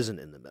answer isn't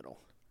in the middle.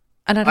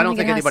 And I don't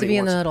think it has to be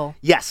in the middle.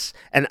 Yes.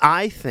 And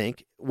I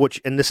think,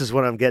 and this is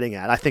what I'm getting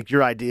at, I think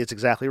your idea is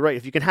exactly right.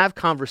 If you can have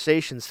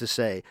conversations to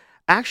say,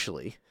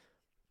 actually,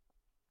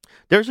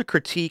 there's a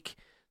critique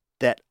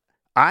that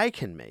I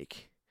can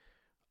make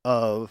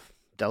of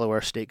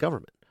Delaware state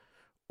government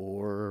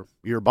or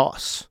your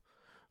boss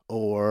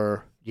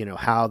or,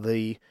 how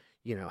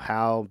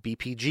how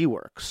BPG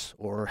works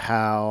or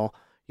how,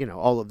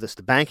 all of this,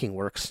 the banking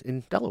works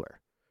in Delaware.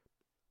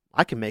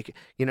 I can make it,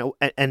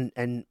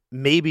 and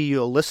maybe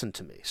you'll listen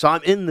to me. So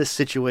I'm in this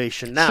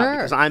situation now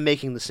because I'm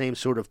making the same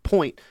sort of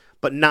point,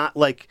 but not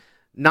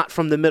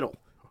from the middle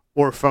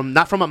or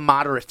not from a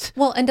moderate.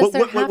 Well, and does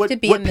there have to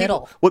be a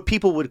middle? What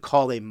people would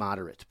call a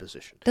moderate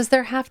position. Does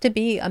there have to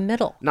be a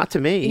middle? Not to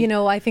me.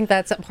 I think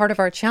that's part of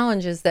our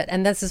challenge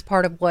and this is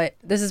part of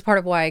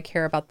why I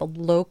care about the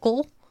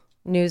local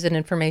news and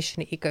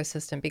information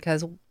ecosystem,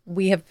 because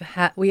we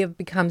have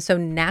become so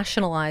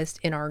nationalized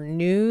in our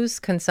news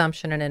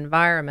consumption and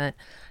environment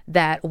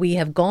that we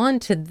have gone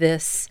to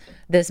this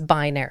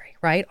binary,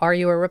 right? Are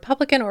you a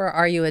Republican or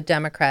are you a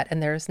Democrat?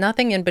 And there's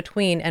nothing in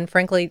between. And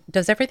frankly,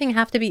 does everything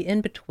have to be in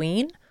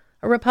between?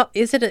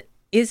 Is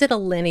it a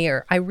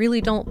linear? I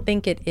really don't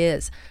think it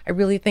is. I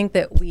really think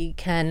that we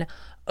can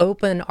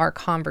open our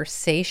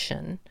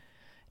conversation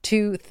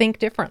to think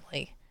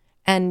differently,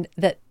 and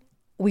that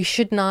we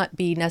should not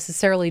be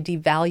necessarily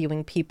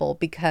devaluing people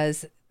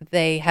because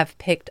they have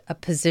picked a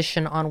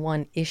position on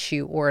one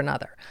issue or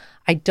another.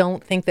 I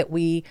don't think that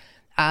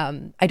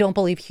I don't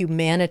believe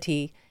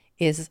humanity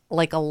is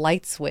like a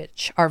light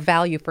switch. Our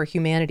value for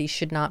humanity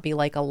should not be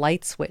like a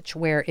light switch,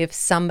 where if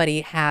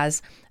somebody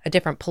has a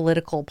different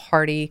political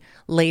party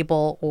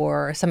label,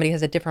 or somebody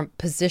has a different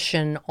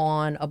position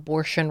on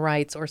abortion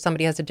rights, or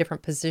somebody has a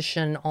different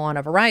position on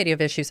a variety of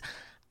issues,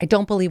 I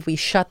don't believe we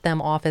shut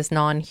them off as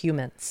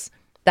non-humans.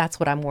 That's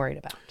what I'm worried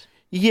about.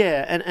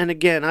 Yeah, and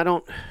again, I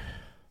don't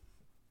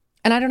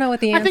know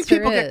what the answer is. I think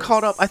people get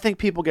caught up. I think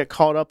people get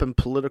caught up in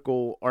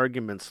political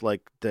arguments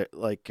like that.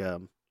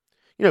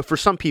 For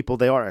some people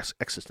they are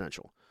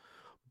existential,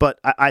 but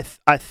I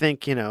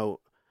think well,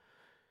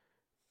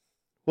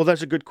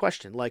 that's a good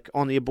question. Like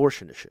on the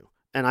abortion issue,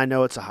 and I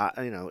know it's a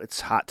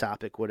hot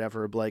topic,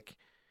 whatever. Like,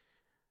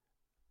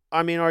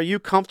 I mean, are you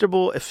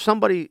comfortable if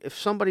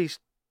somebody's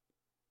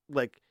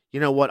like, you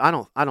know what? I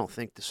don't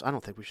think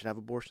we should have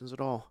abortions at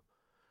all.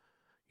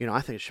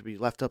 I think it should be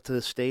left up to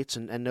the states,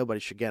 and nobody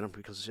should get them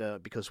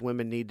because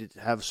women need to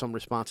have some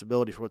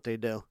responsibility for what they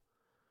do.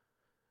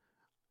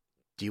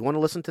 Do you want to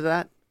listen to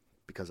that?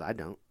 Because I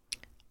don't.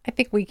 I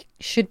think we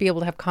should be able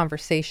to have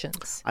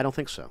conversations. I don't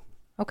think so.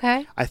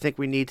 Okay. I think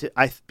we need to.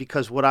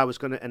 Because what I was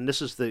going to, and this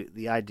is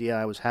the idea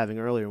I was having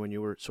earlier when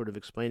you were sort of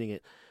explaining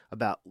it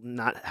about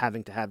not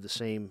having to have the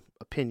same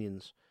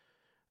opinions.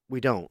 We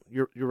don't.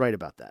 You're right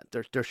about that.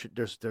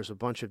 There's a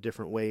bunch of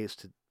different ways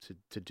to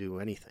do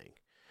anything.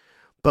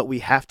 But we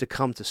have to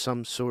come to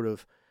some sort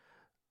of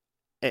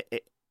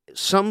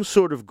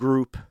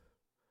group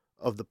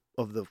of the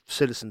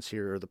citizens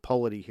here, or the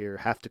polity here,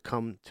 have to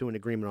come to an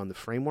agreement on the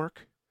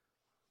framework,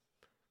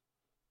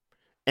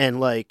 and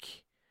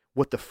like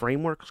what the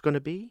framework is going to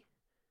be.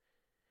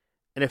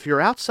 And if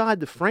you're outside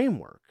the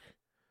framework,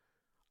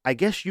 I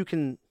guess you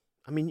can.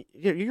 I mean,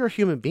 you're a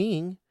human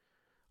being.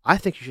 I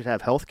think you should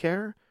have health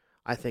care.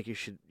 I think you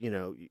should,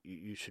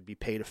 you should be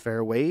paid a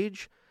fair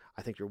wage.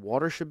 I think your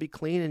water should be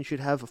clean, and you should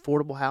have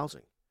affordable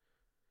housing.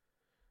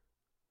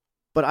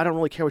 But I don't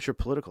really care what your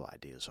political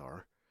ideas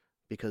are,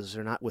 because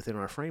they're not within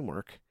our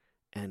framework,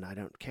 and I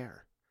don't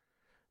care.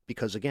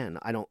 Because again,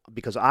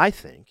 I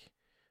think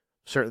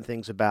certain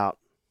things about,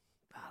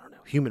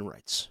 human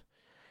rights.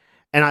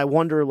 And I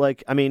wonder, I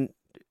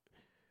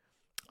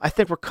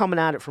think we're coming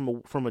at it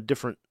from a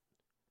different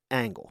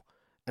angle.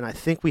 And I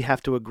think we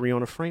have to agree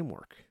on a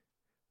framework.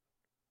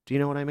 Do you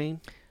know what I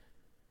mean?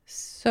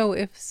 So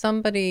if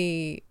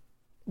somebody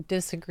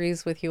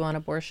disagrees with you on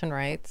abortion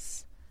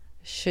rights,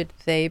 should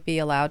they be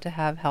allowed to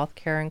have health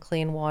care and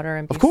clean water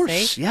and be safe? Of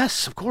course,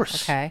 yes, of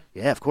course. Okay.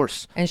 Yeah, of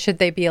course. And should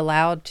they be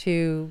allowed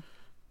to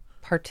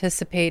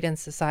participate in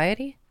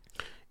society?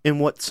 In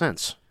what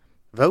sense?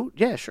 Vote?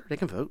 Yeah, sure, they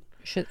can vote.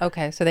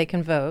 Okay, so they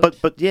can vote.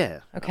 But yeah.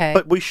 Okay.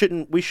 But we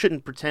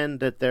shouldn't pretend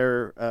that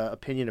their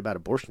opinion about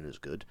abortion is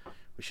good.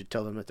 We should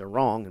tell them that they're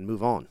wrong and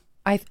move on.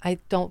 I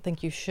don't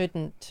think you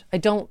shouldn't. I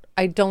don't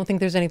think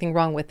there's anything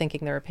wrong with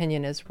thinking their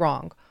opinion is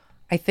wrong.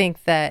 I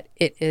think that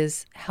it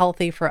is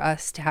healthy for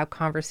us to have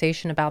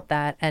conversation about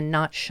that and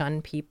not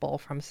shun people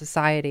from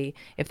society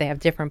if they have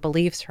different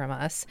beliefs from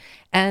us.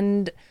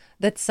 And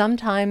that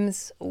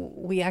sometimes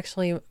we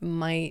actually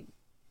might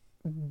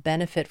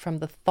benefit from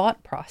the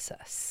thought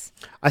process.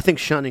 I think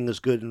shunning is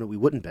good, and we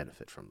wouldn't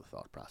benefit from the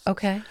thought process.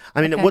 Okay.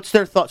 I mean, what's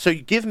their thought? So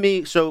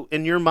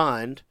in your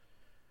mind,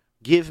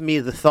 give me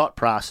the thought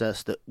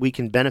process that we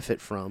can benefit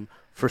from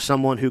for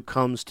someone who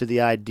comes to the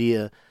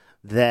idea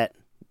that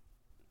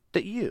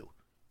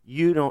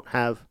you don't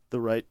have the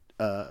right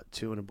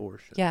to an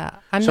abortion. Yeah,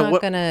 I'm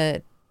not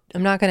gonna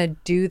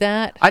do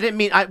that. I didn't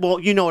mean. Well,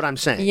 you know what I'm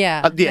saying.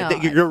 Yeah.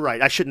 You're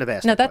right. I shouldn't have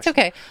asked. No, that that's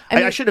question.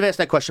 okay. I should have asked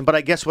that question, but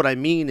I guess what I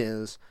mean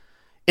is,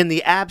 in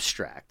the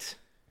abstract,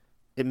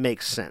 it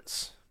makes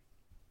sense.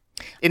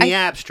 In the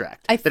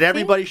abstract, that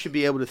everybody should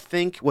be able to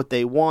think what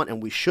they want,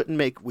 and we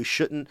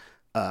shouldn't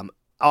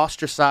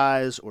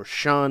ostracize or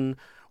shun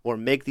or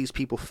make these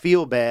people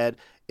feel bad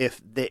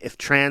if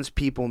trans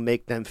people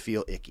make them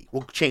feel icky.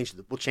 We'll change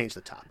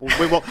the top.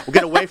 We'll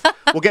get away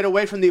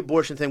from the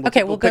abortion thing.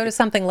 We'll go to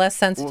something less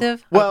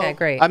sensitive. Well, okay,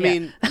 great. I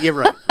mean, you're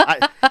right.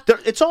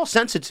 It's all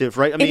sensitive,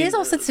 right? I mean, it is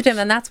all sensitive,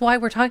 and that's why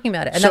we're talking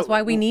about it, and that's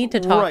why we need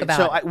to talk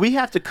about it. We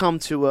have to come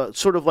to a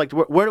sort of like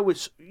where do we?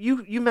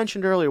 You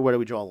mentioned earlier, where do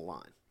we draw the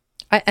line?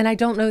 I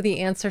don't know the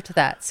answer to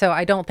that, so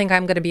I don't think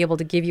I'm going to be able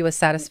to give you a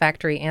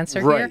satisfactory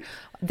answer here.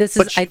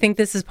 I think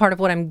this is part of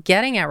what I'm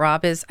getting at,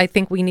 Rob, is I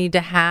think we need to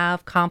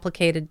have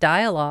complicated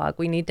dialogue.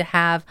 We need to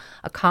have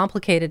a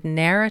complicated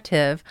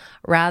narrative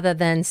rather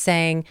than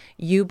saying,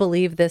 you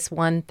believe this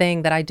one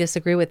thing that I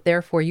disagree with,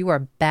 therefore you are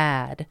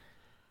bad.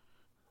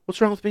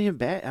 What's wrong with being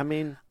bad? I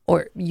mean...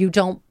 Or you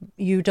don't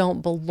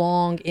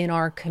belong in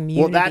our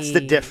community. Well, that's the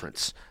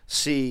difference.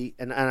 See,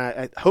 and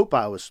I hope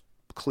I was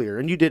clear,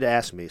 and you did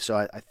ask me, so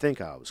I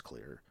think I was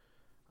clear.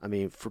 I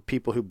mean, for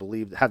people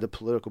who have the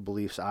political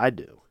beliefs I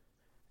do,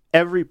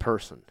 every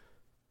person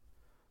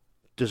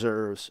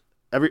deserves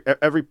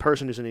every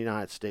person who's in the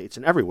United States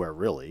and everywhere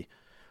really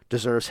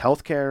deserves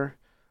health care,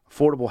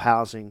 affordable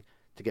housing,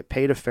 to get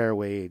paid a fair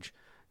wage,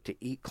 to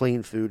eat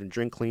clean food and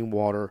drink clean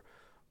water,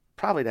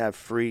 probably to have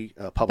free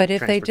public transportation.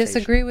 But if they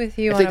disagree with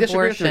you on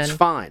abortion, it's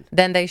fine.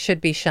 Then they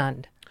should be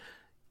shunned.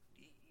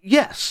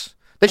 Yes.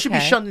 They should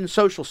be shunned in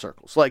social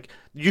circles. Like,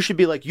 you should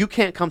be like, you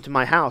can't come to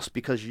my house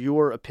because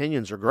your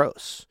opinions are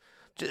gross.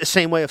 The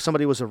same way if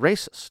somebody was a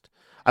racist,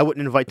 I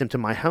wouldn't invite them to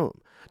my home.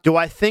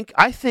 I think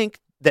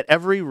that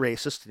every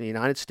racist in the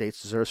United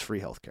States deserves free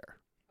health care.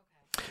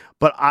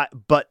 Okay.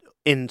 But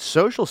in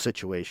social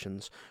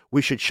situations,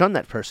 we should shun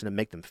that person and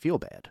make them feel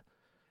bad.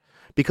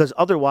 Because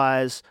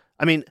otherwise,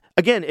 I mean,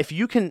 again, if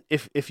you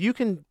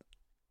can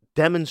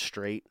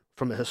demonstrate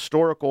from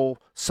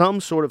some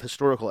sort of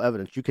historical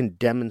evidence, you can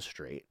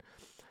demonstrate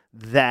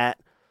that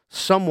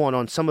someone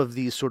on some of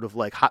these sort of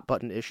like hot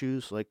button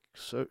issues, like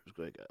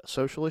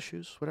social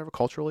issues, whatever,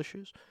 cultural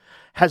issues,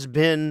 has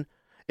been,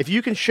 if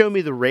you can show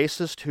me the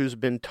racist who's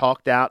been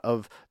talked out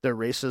of their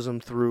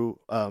racism through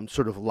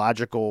sort of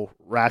logical,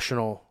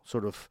 rational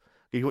sort of,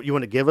 you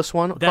want to give us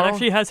one? That Carl?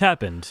 actually has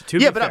happened.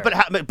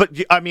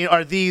 But I mean,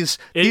 are these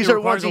are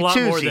onesie twosies? A lot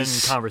more than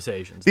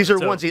conversations. These are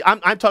onesies.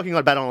 I'm talking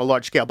about on a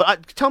large scale.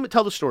 But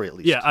tell the story at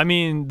least. Yeah, I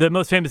mean, the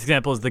most famous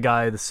example is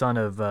the son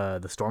of the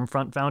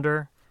Stormfront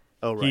founder.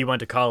 Oh, right. He went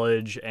to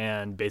college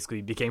and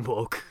basically became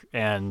woke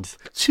and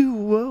too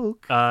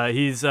woke.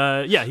 He's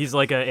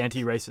like an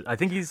anti-racist. I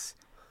think he's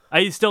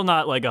still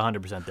not like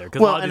 100% there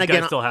because a lot of these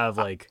guys still have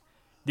like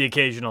the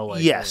occasional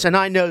like. Yes, and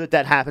I know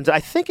that happens.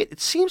 I think it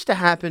seems to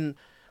happen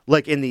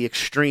like in the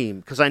extreme,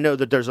 because I know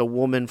that there's a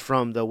woman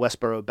from the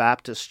Westboro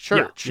Baptist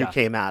Church who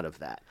came out of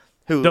that.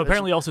 Who though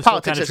apparently also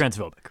still kind of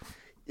transphobic.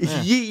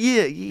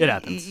 Yeah, it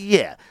happens.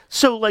 Yeah,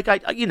 so like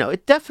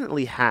it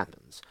definitely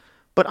happens.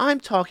 But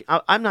I'm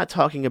not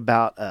talking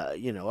about a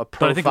profile.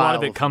 But I think a lot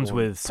of it comes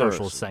with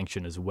social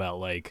sanction as well.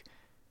 Like,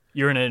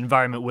 you're in an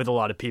environment with a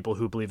lot of people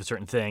who believe a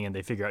certain thing, and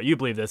they figure out you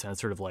believe this, and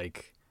it's sort of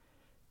like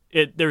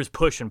there's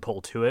push and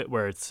pull to it,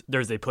 where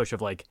there's a push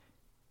of like,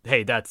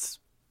 hey, that's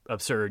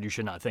absurd. You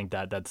should not think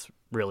that. That's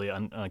really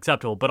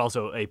unacceptable. But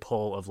also a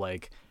pull of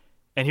like,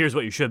 and here's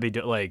what you should be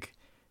doing.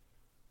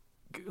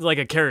 Like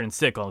a carrot and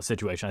stick on the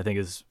situation. I think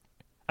is.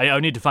 I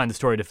would need to find the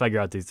story to figure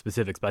out these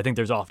specifics, but I think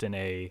there's often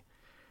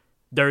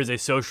there is a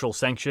social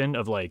sanction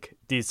of like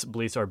these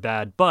beliefs are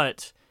bad,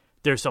 but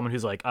there's someone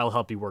who's like, I'll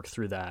help you work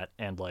through that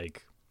and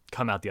like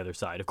come out the other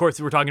side. Of course,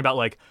 we're talking about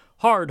like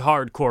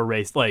hardcore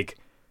race, like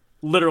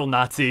literal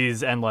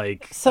Nazis and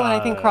like. So I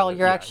think, Carl,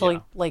 you're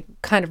actually like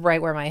kind of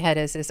right where my head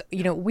is,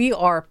 we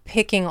are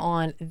picking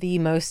on the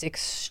most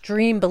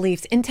extreme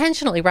beliefs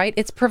intentionally, right?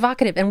 It's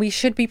provocative and we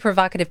should be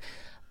provocative.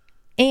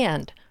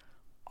 And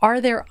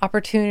are there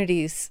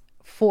opportunities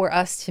for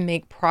us to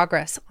make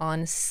progress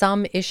on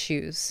some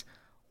issues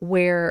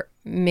where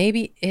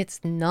maybe it's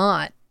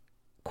not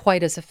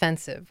quite as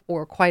offensive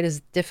or quite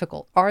as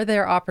difficult? Are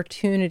there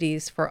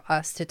opportunities for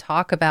us to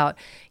talk about,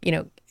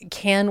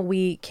 can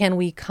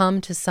we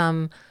come to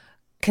some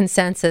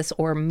consensus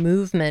or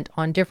movement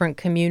on different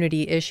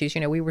community issues?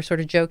 We were sort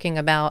of joking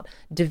about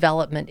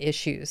development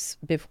issues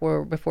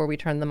before we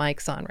turned the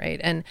mics on, right?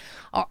 And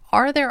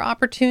are there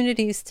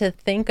opportunities to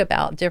think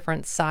about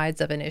different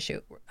sides of an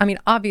issue? I mean,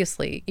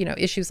 obviously,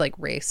 issues like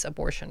race,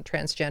 abortion,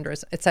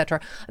 transgenders,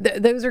 etc.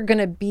 Those are going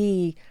to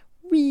be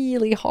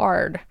really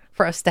hard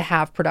for us to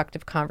have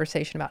productive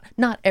conversation about.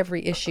 Not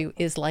every issue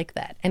is like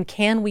that. And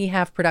can we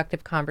have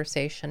productive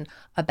conversation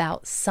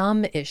about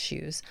some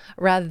issues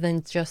rather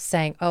than just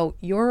saying, oh,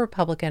 you're a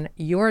Republican,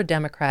 you're a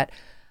Democrat.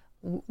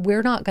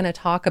 We're not going to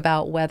talk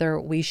about whether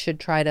we should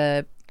try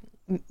to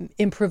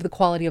improve the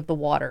quality of the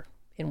water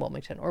in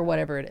Wilmington or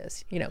whatever it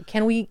is.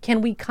 Can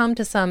we come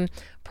to some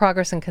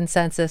progress and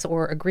consensus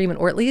or agreement,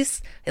 or at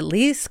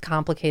least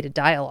complicated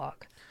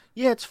dialogue?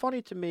 Yeah, it's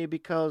funny to me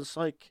because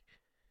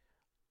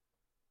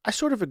I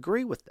sort of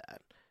agree with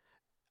that.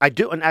 I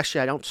do, and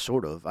actually I don't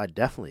sort of, I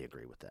definitely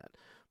agree with that.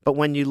 But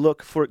when you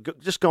look for,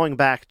 just going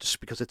back, just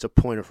because it's a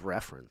point of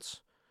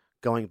reference,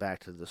 going back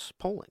to this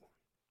polling,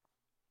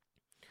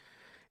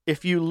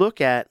 if you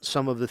look at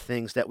some of the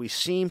things that we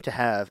seem to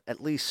have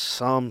at least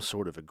some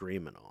sort of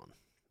agreement on,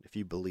 if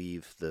you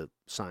believe the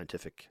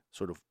scientific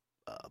sort of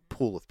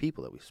pool of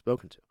people that we've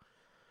spoken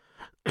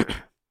to,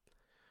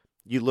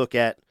 you look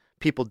at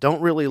people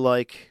don't really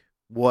like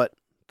what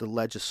the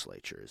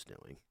legislature is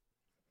doing.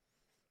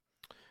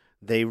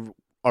 They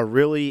are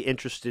really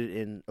interested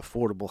in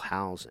affordable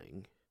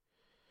housing.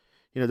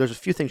 There's a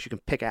few things you can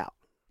pick out.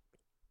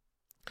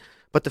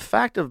 But the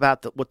fact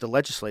about what the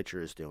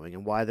legislature is doing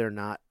and why they're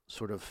not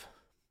sort of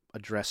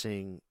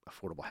addressing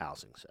affordable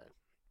housing,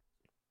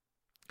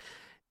 say,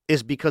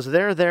 is because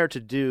they're there to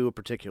do a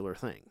particular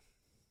thing.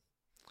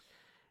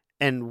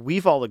 And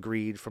we've all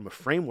agreed from a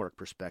framework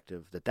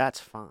perspective that that's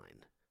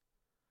fine.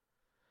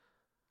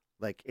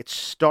 Like, it's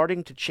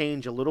starting to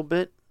change a little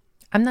bit.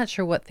 I'm not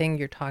sure what thing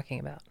you're talking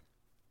about.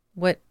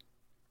 What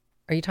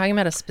are you talking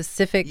about? A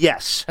specific?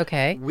 Yes.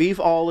 Okay. We've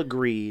all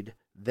agreed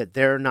that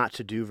they're not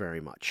to do very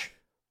much.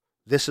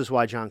 This is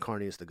why John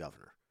Carney is the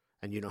governor.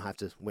 and you don't have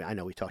to. I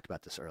know we talked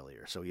about this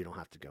earlier, so you don't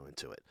have to go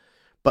into it.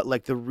 But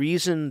like the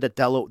reason that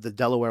the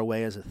Delaware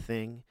Way is a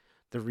thing,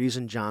 the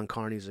reason John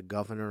Carney's a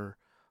governor,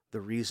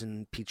 the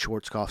reason Pete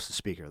Schwarzkopf's the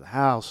Speaker of the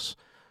House,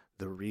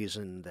 the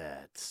reason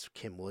that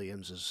Kim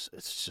Williams is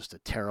it's just a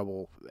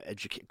terrible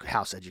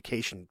House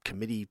Education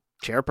Committee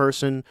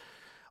chairperson,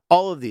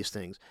 all of these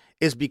things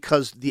is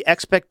because the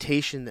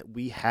expectation that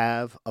we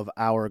have of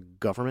our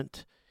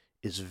government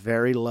is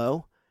very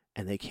low,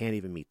 and they can't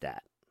even meet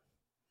that.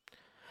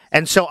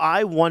 And so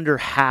I wonder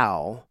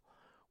how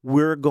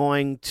we're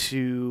going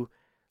to,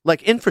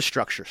 like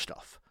infrastructure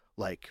stuff,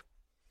 like,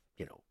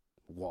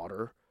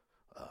 water,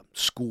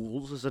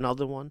 schools is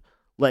another one.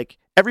 Like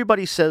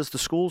everybody says the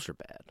schools are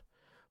bad,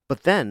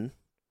 but then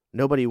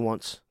nobody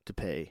wants to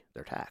pay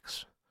their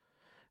tax.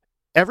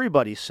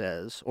 Everybody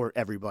says, or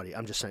everybody,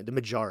 I'm just saying the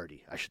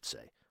majority, I should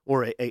say,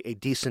 or a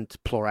decent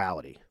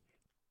plurality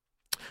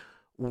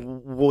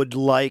would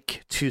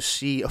like to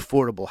see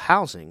affordable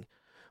housing.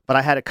 But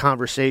I had a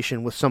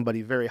conversation with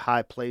somebody very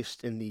high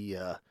placed in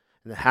the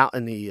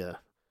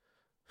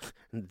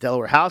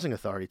Delaware Housing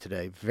Authority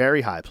today,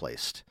 very high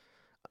placed,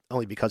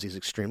 only because he's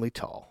extremely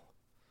tall.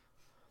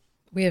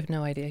 We have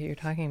no idea who you're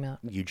talking about.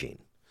 Eugene.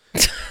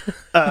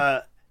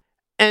 And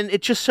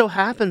it just so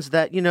happens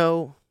that,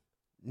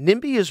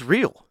 NIMBY is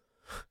real.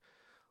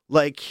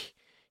 Like,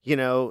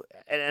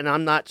 and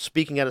I'm not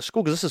speaking at a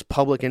school because this is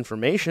public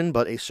information,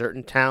 but a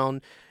certain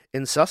town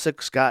in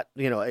Sussex got,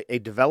 a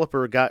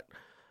developer got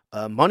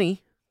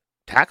money,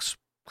 tax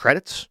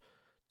credits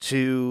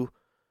to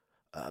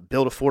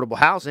build affordable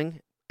housing.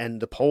 And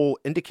the poll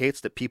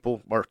indicates that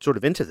people are sort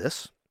of into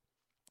this.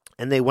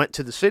 And they went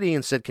to the city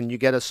and said, "Can you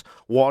get us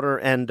water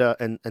and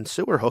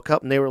sewer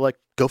hookup?" And they were like,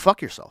 "Go fuck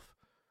yourself.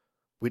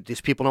 These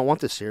people don't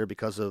want this here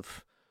because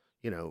of,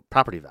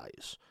 property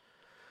values."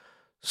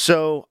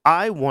 So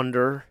I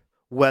wonder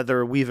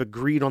whether we've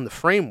agreed on the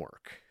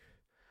framework.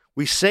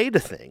 We say the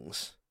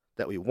things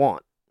that we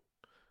want,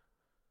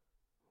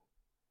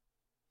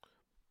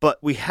 but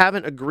we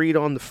haven't agreed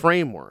on the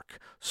framework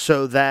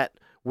so that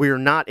we're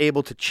not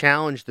able to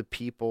challenge the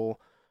people.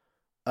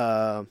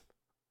 We're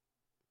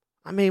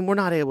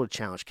not able to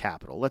challenge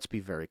capital. Let's be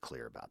very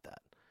clear about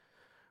that.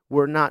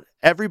 We're not.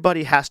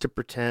 Everybody has to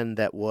pretend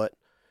that what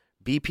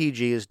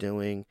BPG is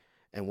doing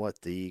and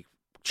what the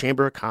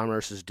Chamber of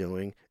Commerce is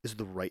doing is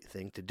the right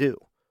thing to do.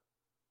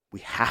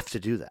 We have to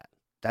do that.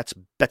 That's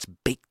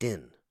baked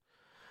in.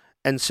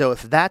 And so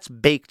if that's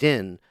baked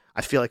in,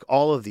 I feel like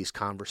all of these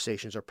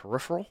conversations are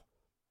peripheral.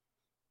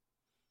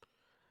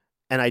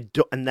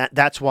 And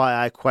that's why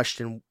I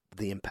question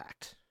the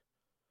impact.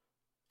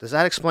 Does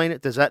that explain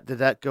it? Did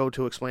that go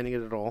to explaining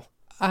it at all?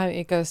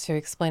 It goes to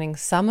explaining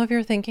some of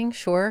your thinking,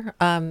 sure.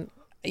 I'm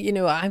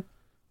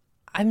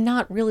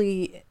not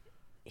really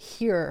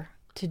here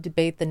to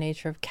debate the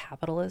nature of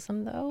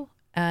capitalism, though,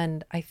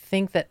 and I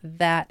think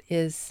that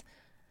is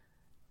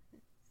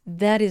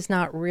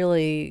not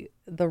really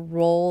the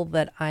role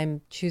that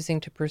I'm choosing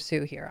to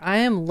pursue here. I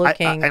am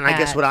looking, I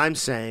guess what I'm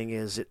saying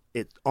is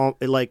if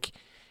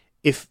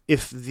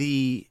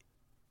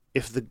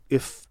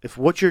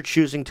what you're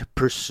choosing to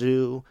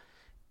pursue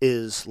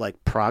is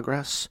like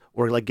progress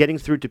or like getting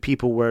through to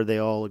people where they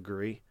all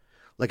agree,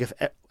 like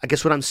I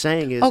guess what I'm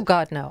saying is, oh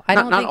God, no, I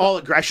don't not think all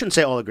agree. I shouldn't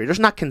say all agree. There's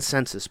not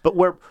consensus, but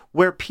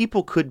where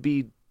people could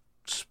be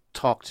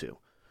talked to,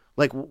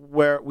 like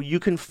where you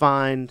can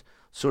find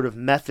sort of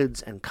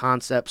methods and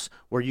concepts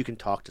where you can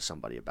talk to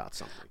somebody about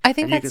something. I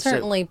think that's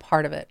certainly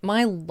part of it.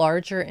 My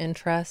larger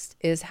interest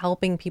is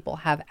helping people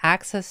have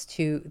access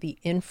to the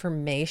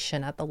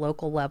information at the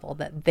local level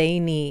that they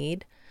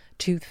need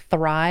to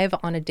thrive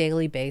on a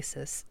daily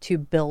basis, to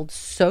build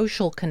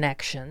social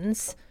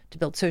connections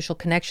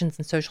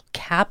and social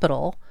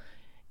capital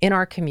in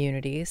our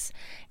communities,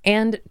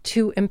 and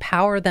to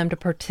empower them to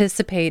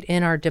participate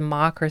in our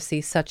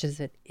democracy such as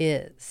it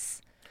is.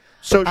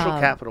 Social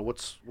capital.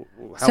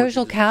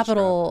 Social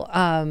capital?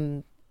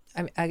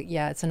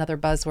 Yeah, it's another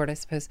buzzword, I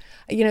suppose.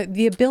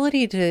 The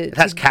ability to. It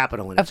has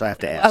capital in it, so I have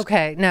to ask.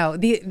 Okay, no,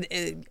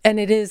 and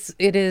it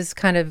is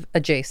kind of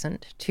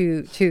adjacent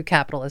to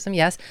capitalism,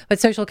 yes, but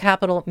social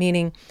capital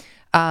meaning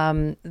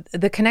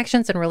the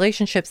connections and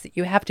relationships that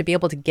you have to be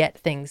able to get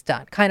things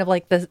done. Kind of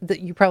like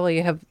you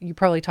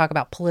probably talk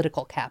about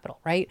political capital,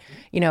 right?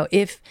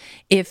 If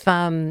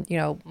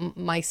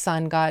my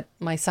son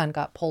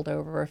got pulled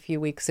over a few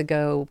weeks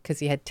ago because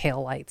he had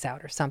tail lights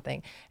out or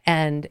something,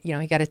 and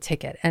he got a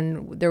ticket,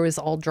 and there was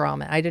all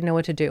drama. I didn't know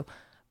what to do,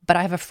 but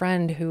I have a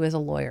friend who is a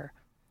lawyer.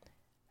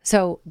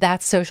 So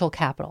that's social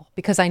capital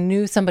because I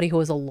knew somebody who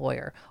was a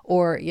lawyer.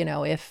 Or,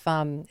 if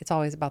it's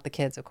always about the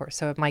kids, of course.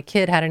 So if my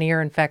kid had an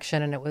ear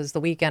infection and it was the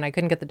weekend, I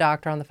couldn't get the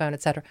doctor on the phone,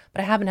 et cetera.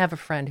 But I happen to have a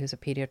friend who's a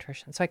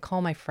pediatrician. So I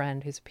call my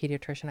friend who's a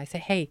pediatrician. I say,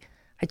 hey,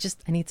 I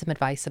need some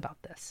advice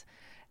about this.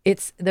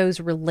 It's those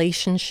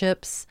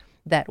relationships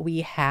that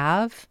we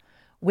have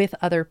with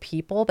other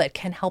people that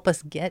can help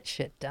us get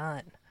shit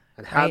done.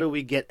 And how right? do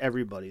we get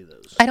everybody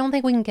those? I don't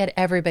think we can get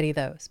everybody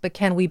those, but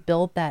can we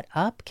build that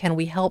up? Can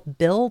we help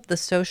build the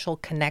social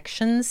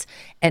connections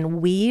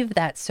and weave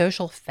that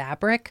social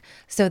fabric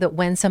so that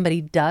when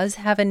somebody does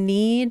have a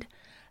need,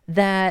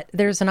 that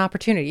there's an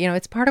opportunity? You know,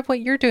 it's part of what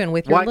you're doing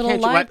with your Why little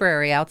can't you- why-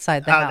 library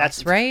outside the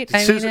house, right?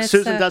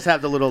 Susan does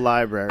have the little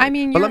library. I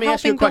mean, But you're let me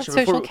ask you a helping build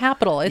question. social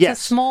capital. It's a Yes.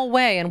 small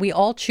way, and we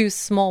all choose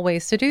small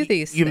ways to do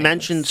these You things.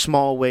 mentioned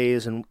small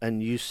ways, and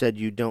you said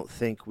you don't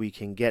think we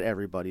can get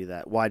everybody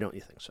that. Why don't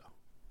you think so?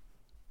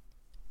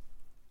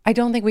 I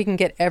don't think we can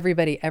get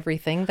everybody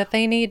everything that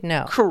they need.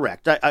 No.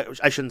 Correct.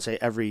 I shouldn't say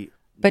every,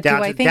 But down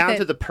do I to, think down that-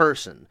 to the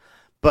person.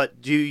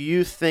 But do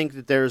you think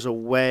that there's a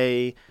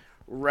way?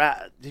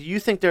 Do you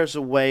think there's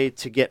a way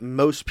to get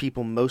most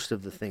people most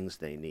of the things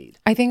they need?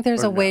 I think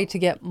there's Or a way no? to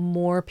get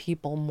more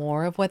people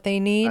more of what they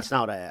need. That's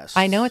not what I asked.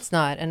 I know it's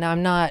not, and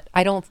I'm not.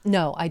 I don't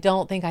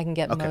think I can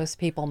get Okay. most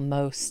people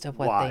most of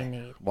what Why? they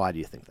need. Why do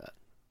you think that?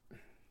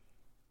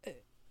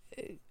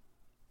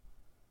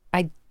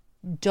 I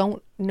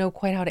don't know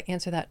quite how to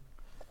answer that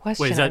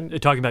question. Wait, is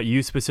that talking about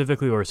you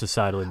specifically or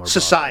societally more broadly?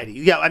 Society.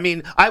 Yeah, I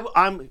mean,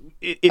 I'm.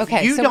 If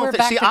Okay, you so don't we're think,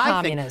 back see, to I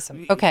communism.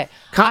 think, Okay,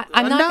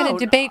 I'm not going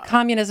to debate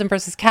communism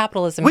versus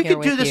capitalism We here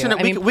could do with this.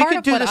 you. We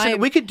could do this.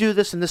 We could do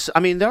this in this. I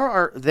mean, there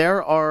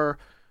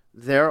are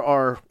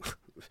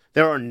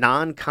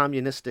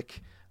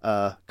non-communistic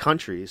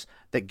countries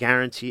that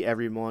guarantee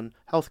everyone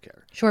health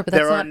care. Sure, but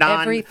that's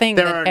not everything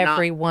that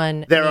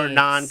everyone There are needs.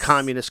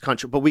 non-communist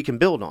countries, but we can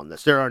build on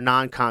this. There are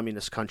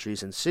non-communist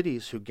countries and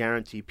cities who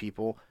guarantee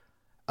people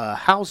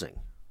housing.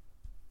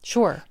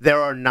 Sure.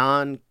 There are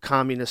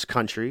non-communist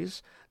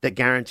countries that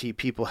guarantee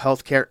people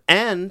health care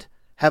and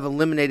have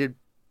eliminated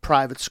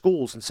private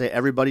schools and say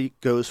everybody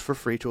goes for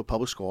free to a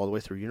public school all the way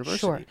through university.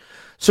 Sure.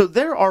 So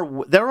there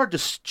are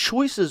just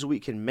choices we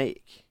can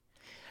make.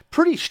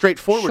 Pretty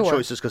straightforward Sure.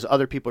 choices because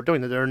other people are doing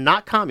that. They're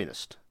not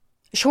communist.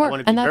 Sure, I want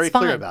to be and that's very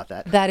fine. clear about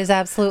that. That is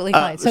absolutely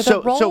fine. So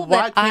the role so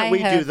why that can't I we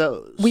do have,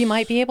 those? We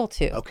might be able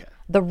to. Okay.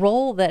 The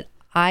role that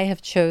I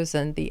have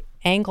chosen, the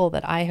angle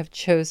that I have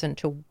chosen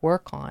to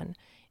work on,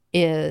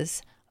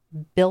 is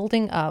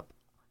building up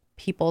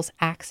people's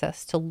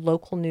access to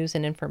local news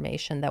and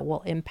information that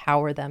will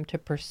empower them to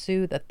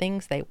pursue the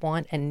things they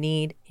want and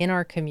need in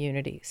our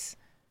communities.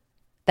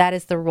 That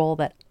is the role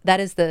that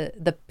is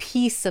the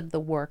piece of the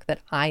work that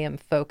I am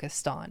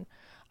focused on.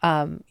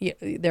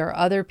 There are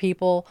other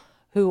people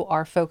who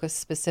are focused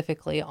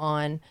specifically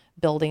on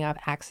building up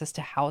access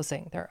to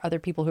housing. There are other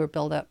people who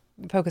are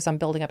focused on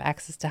building up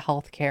access to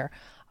health care.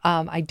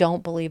 I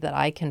don't believe that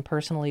I can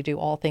personally do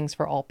all things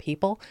for all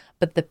people,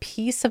 but the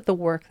piece of the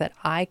work that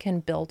I can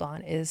build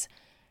on is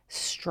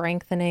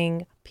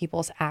strengthening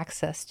people's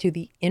access to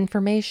the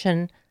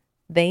information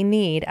they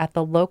need at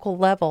the local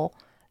level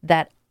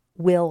that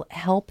will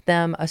help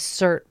them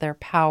assert their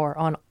power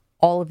on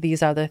all of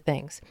these other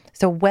things.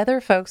 So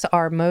whether folks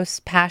are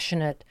most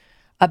passionate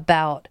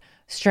about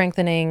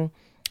strengthening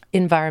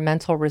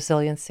environmental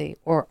resiliency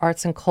or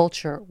arts and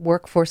culture,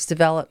 workforce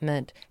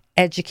development,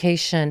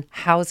 education,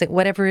 housing,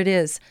 whatever it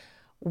is,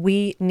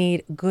 we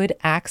need good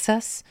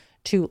access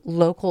to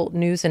local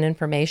news and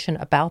information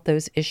about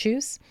those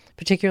issues,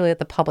 particularly at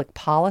the public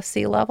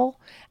policy level.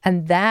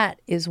 And that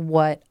is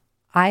what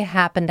I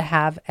happen to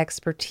have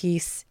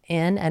expertise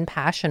in and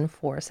passion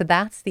for. So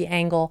that's the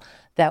angle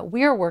that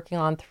we're working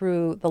on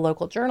through the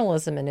Local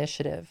Journalism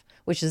Initiative,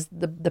 which is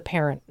the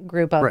parent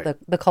group of Right.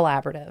 the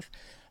collaborative.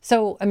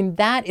 So, I mean,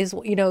 that is,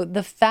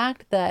 the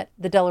fact that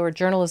the Delaware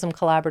Journalism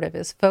Collaborative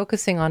is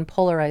focusing on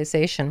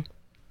polarization,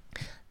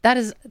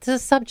 it's a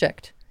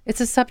subject.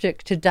 It's a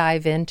subject to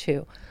dive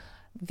into.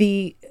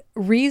 The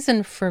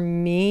reason for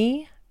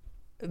me,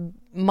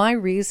 my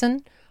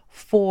reason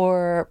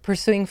for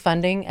pursuing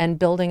funding and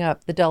building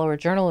up the Delaware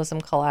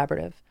Journalism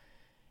Collaborative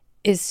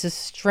is to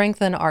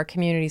strengthen our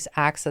community's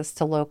access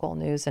to local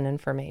news and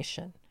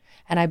information.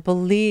 And I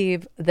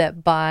believe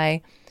that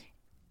by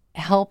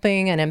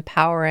helping and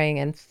empowering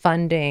and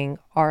funding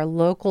our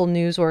local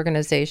news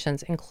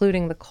organizations,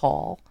 including The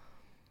Call.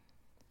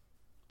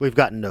 We've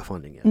gotten no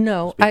funding yet.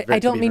 No, I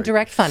don't mean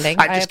direct funding.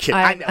 I'm just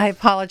kidding. I know. I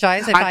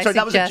apologize if I sorry,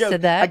 that was a joke.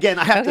 suggested that. Again,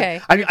 I have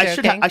okay,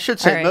 to. I should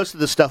say All right. most of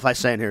the stuff I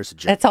say in here is a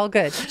joke. That's all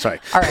good. Sorry.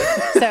 All right.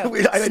 So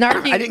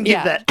snarky. I didn't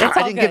give that. that's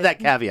all I didn't give good. that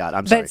caveat.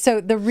 I'm sorry. But so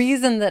the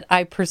reason that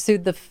I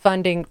pursued the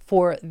funding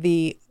for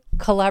the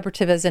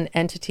collaborative as an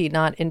entity,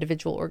 not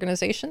individual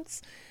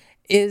organizations,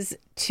 is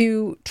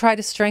to try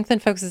to strengthen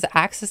folks'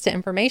 access to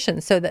information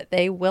so that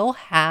they will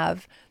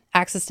have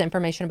access to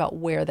information about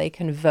where they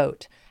can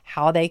vote,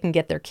 how they can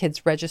get their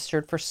kids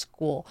registered for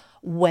school,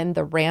 when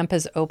the ramp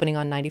is opening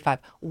on 95,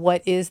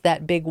 what is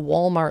that big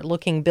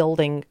Walmart-looking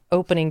building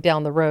opening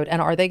down the road,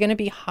 and are they going to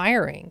be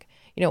hiring?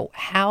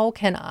 How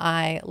can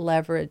I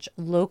leverage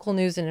local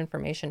news and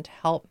information to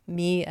help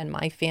me and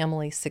my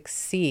family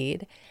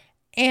succeed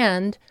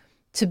and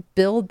to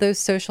build those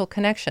social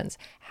connections?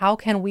 How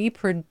can we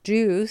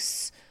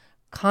produce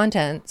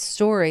content,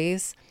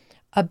 stories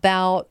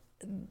about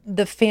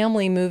the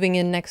family moving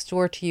in next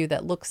door to you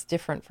that looks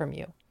different from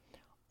you?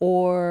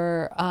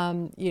 Or,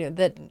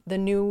 that the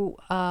new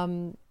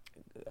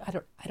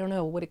I don't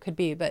know what it could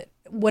be, but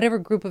whatever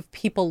group of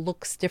people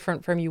looks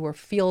different from you or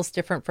feels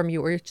different from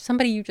you, or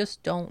somebody you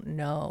just don't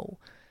know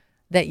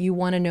that you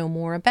want to know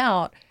more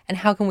about, and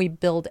how can we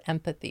build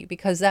empathy?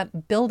 Because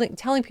that building,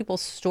 telling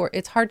people's story,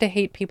 it's hard to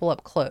hate people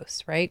up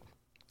close, right?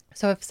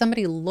 So if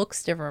somebody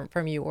looks different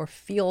from you or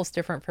feels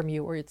different from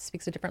you or it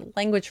speaks a different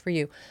language for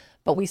you,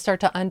 but we start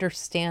to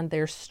understand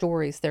their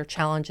stories, their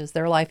challenges,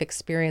 their life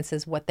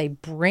experiences, what they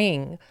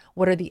bring,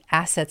 what are the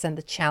assets and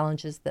the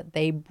challenges that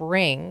they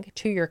bring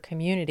to your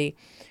community,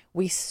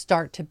 we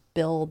start to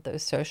build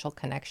those social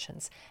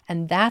connections.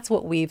 And that's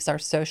what weaves our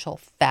social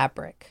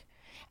fabric.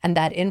 And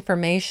that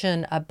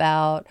information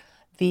about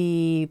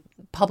the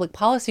public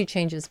policy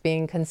changes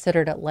being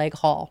considered at Leg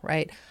Hall,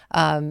 right?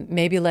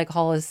 Maybe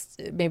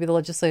maybe the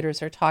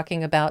legislators are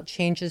talking about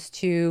changes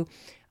to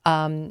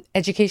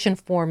education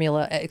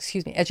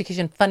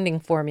funding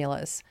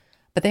formulas,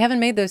 but they haven't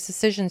made those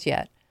decisions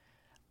yet.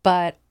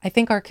 But I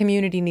think our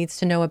community needs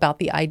to know about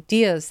the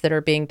ideas that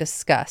are being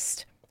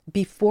discussed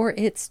before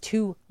it's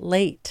too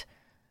late.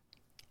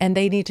 And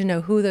they need to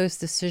know who those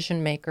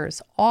decision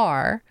makers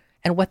are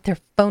and what their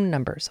phone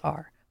numbers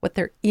are, what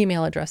their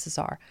email addresses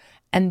are.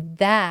 And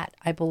that,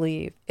 I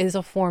believe, is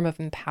a form of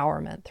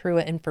empowerment through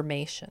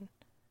information.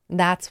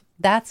 That's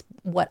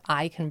what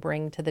I can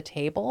bring to the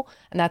table.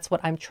 And that's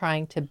what I'm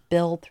trying to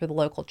build through the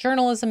Local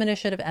Journalism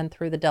Initiative and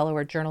through the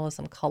Delaware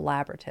Journalism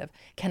Collaborative.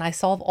 Can I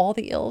solve all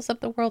the ills of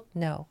the world?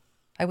 No.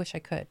 I wish I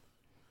could.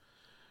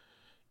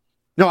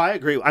 No, I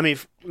agree. I mean,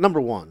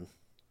 number one,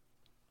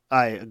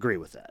 I agree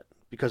with that.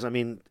 Because, I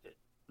mean,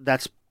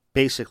 that's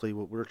basically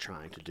what we're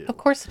trying to do. Of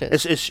course it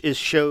is.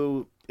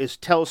 Is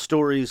tell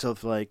stories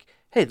of like,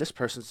 hey, this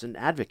person's an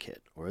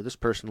advocate, or this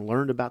person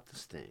learned about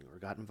this thing, or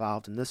got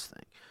involved in this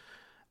thing.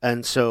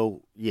 And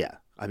so, yeah,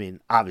 I mean,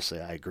 obviously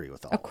I agree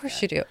with all of that. Of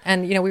course you do.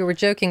 And, we were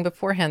joking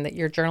beforehand that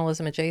you're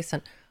journalism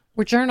adjacent.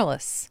 We're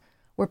journalists.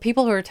 We're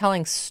people who are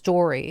telling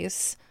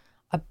stories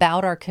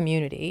about our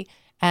community.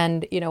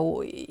 And,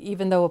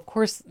 even though, of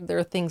course, there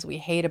are things we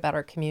hate about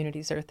our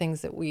communities, there are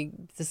things that we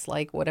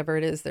dislike, whatever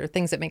it is, there are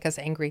things that make us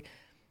angry,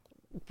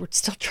 we're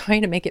still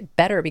trying to make it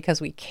better because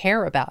we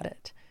care about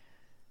it.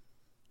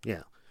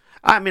 Yeah.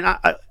 I mean,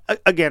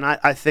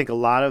 I think a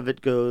lot of it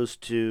goes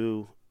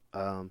to,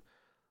 I'm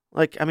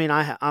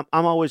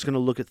always going to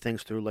look at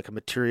things through like a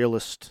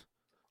materialist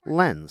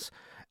lens.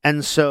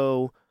 And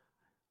so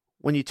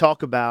when you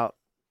talk about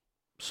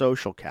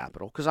social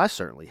capital, because I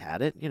certainly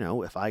had it,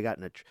 if I got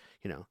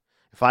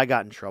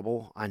in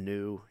trouble, I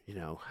knew,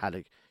 how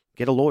to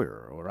get a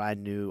lawyer, or I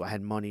knew I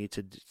had money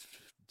to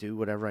do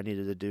whatever I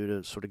needed to do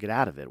to sort of get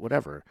out of it,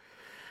 whatever.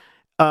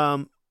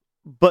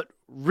 But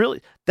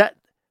really,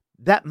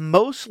 that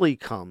mostly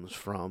comes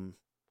from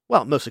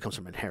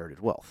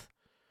inherited wealth,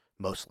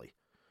 mostly.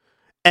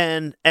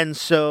 And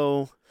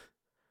so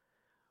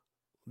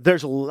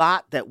there's a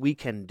lot that we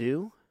can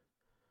do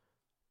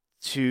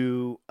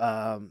to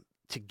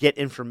get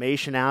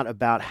information out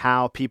about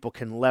how people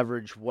can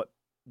leverage what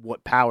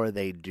power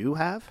they do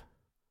have,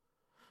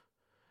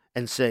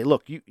 and say,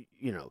 look, you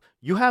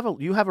have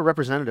a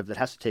representative that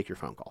has to take your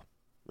phone call.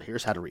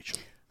 Here's how to reach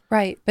them.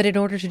 Right. But in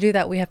order to do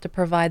that, we have to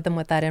provide them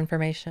with that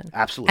information.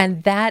 Absolutely.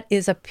 And that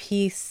is a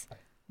piece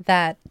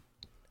that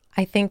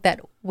I think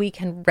that we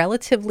can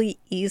relatively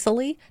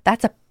easily,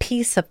 that's a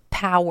piece of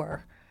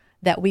power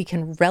that we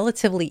can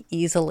relatively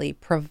easily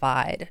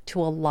provide to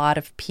a lot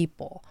of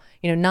people.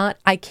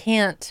 I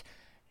can't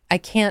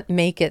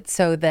make it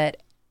so that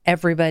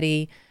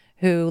everybody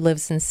who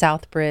lives in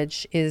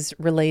Southbridge is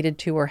related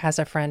to or has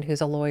a friend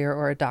who's a lawyer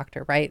or a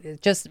doctor, right?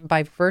 Just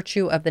by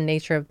virtue of the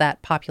nature of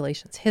that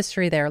population's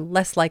history, they're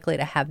less likely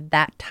to have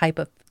that type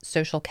of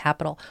social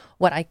capital.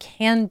 What I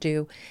can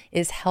do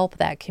is help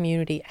that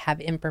community have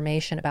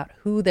information about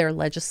who their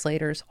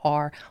legislators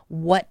are,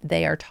 what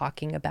they are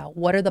talking about,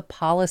 what are the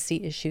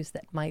policy issues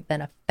that might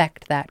then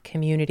affect that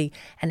community,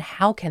 and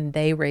how can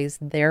they raise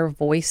their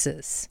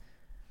voices.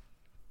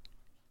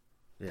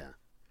 Yeah.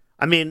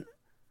 I mean,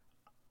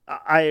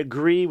 I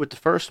agree with the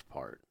first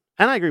part,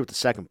 and I agree with the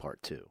second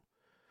part too.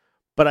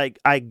 But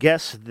I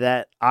guess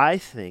that I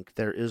think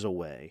there is a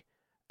way,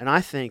 and I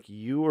think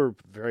you are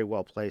very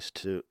well placed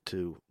to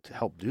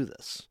help do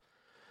this.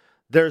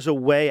 There's a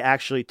way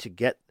actually to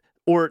get,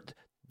 or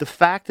the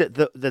fact that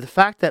the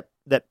fact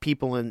that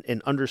people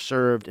in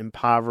underserved,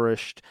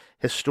 impoverished,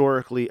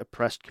 historically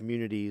oppressed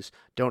communities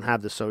don't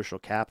have the social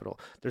capital.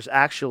 There's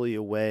actually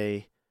a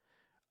way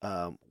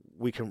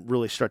we can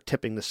really start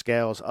tipping the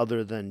scales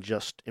other than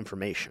just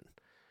information.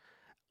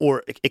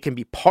 Or it can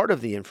be part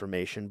of the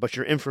information, but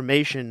your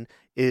information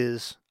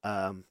is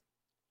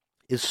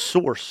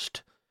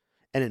sourced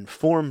and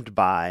informed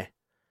by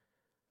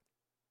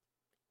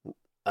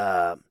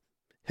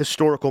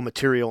historical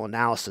material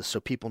analysis,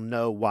 so people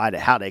know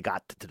how they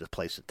got to the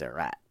place that they're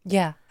at.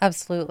 Yeah,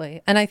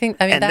 absolutely. And I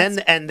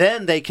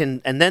then they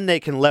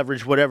can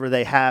leverage whatever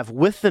they have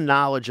with the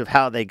knowledge of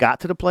how they got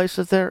to the place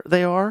that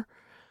they are.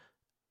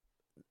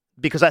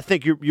 Because I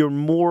think you're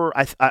more,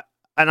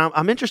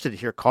 I'm interested to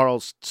hear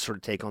Carl's sort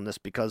of take on this,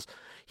 because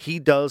he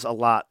does a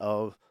lot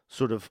of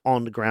sort of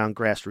on the ground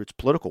grassroots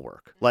political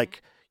work.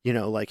 Like,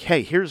 like,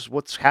 hey, here's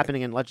what's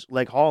happening in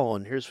Leg Hall,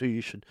 and here's who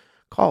you should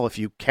call if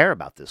you care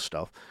about this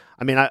stuff.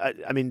 I mean, I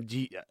mean,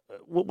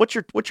 what's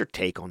your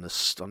take on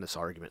this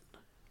argument?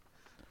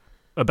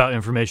 About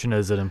information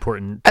as an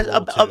important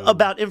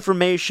about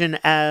information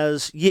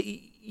as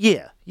like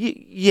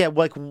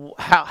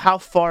how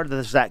far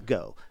does that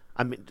go?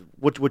 I mean,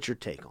 what's your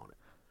take on it?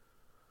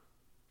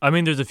 I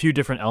mean, there's a few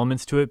different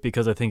elements to it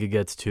because I think it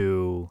gets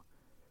to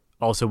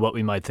also what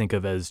we might think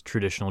of as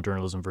traditional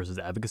journalism versus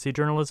advocacy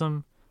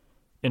journalism.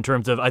 In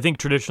terms of, I think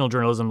traditional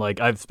journalism, like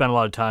I've spent a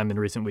lot of time in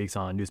recent weeks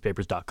on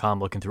newspapers.com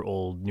looking through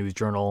old news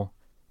journal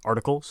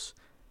articles,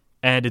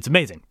 and it's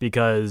amazing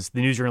because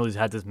the news journal has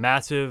had this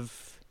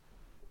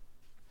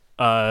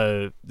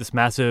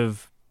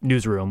massive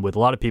newsroom with a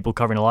lot of people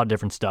covering a lot of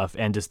different stuff,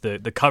 and just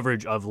the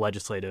coverage of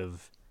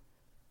legislative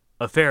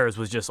affairs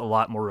was just a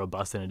lot more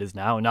robust than it is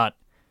now.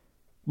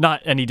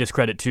 Not any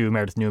discredit to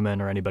Meredith Newman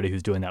or anybody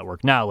who's doing that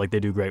work now. Like, they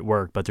do great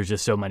work, but there's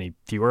just so many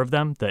fewer of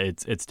them that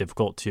it's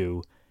difficult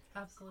to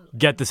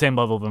get the same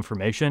level of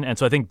information. And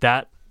so I think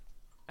that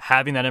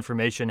having that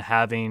information,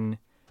 having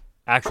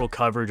actual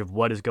coverage of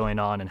what is going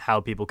on and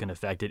how people can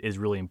affect it is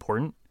really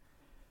important.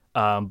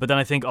 But then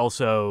I think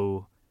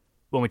also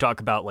when we talk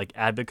about like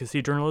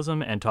advocacy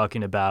journalism and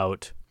talking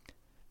about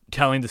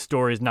telling the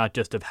stories not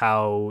just of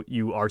how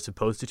you are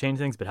supposed to change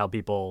things, but how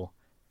people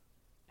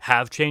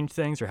have changed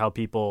things or how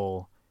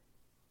people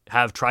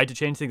have tried to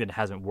change things and it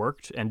hasn't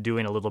worked, and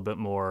doing a little bit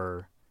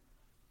more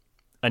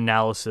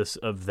analysis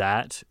of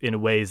that in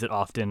ways that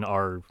often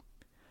are,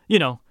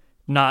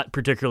 not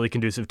particularly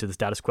conducive to the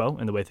status quo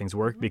and the way things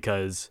work,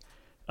 because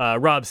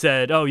Rob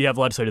said, "Oh, you have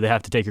a legislator; they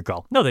have to take your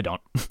call." No, they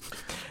don't.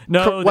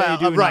 No, well,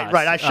 they do not.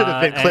 Right. I should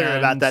have been clear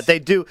about that. They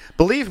do.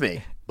 Believe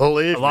me. A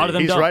lot of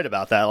them. He's don't. Right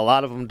about that. A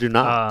lot of them do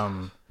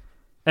not.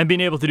 And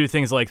being able to do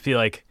things like be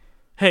like,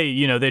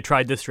 "Hey, they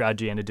tried this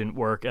strategy and it didn't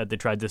work. They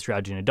tried this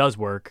strategy and it does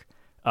work."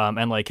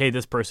 And like, "Hey,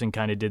 this person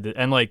kind of did it,"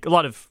 and like a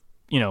lot of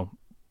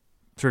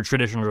sort of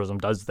traditional journalism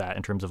does that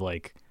in terms of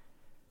like,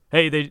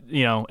 hey, they,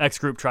 X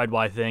group tried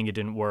Y thing, it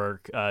didn't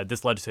work.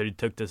 This legislator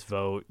took this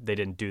vote, they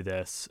didn't do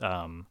this.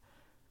 And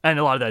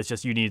a lot of that is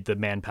just you need the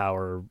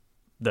manpower,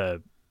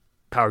 the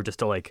power just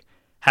to like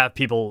have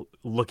people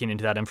looking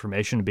into that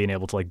information and being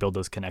able to like build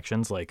those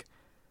connections. Like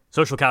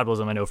social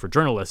capitalism, I know for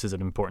journalists is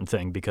an important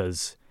thing,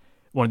 because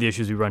one of the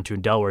issues we run into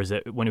in Delaware is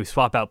that when we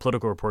swap out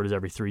political reporters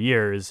every 3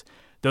 years,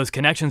 those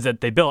connections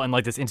that they built and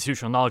like this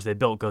institutional knowledge they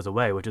built goes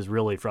away, which is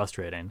really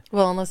frustrating.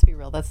 Well, and let's be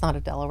real, that's not a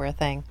Delaware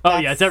thing.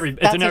 It's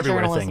an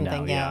everywhere thing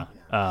now. Yeah.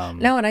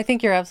 No, and I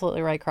think you're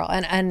absolutely right, Carl.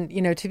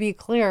 And to be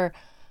clear,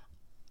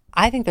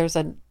 I think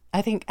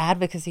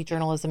advocacy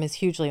journalism is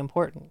hugely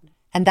important,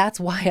 and that's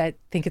why I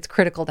think it's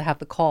critical to have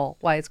the call.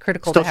 Why it's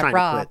critical to have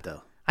Rob. To quit,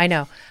 though. I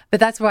know, but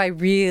that's why I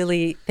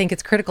really think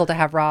it's critical to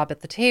have Rob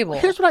at the table.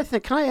 Here's what I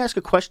think. Can I ask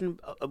a question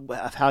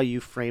of how you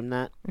frame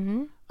that?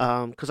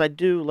 Mm-hmm. Because I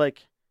do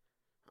like.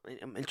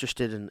 I'm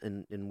interested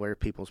in where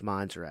people's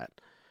minds are at.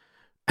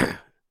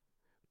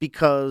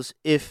 Because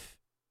if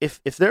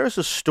there is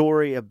a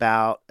story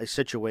about a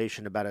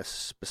situation, about a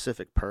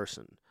specific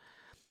person,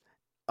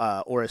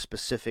 or a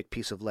specific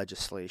piece of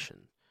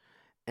legislation,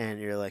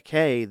 and you're like,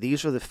 hey,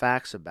 these are the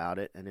facts about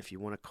it, and if you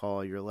want to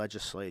call your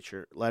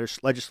legislator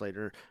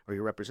or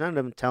your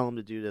representative and tell them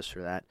to do this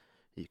or that,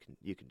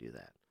 you can do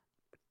that.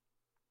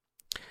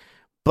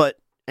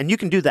 And you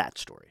can do that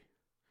story.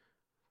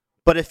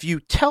 But if you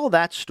tell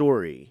that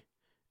story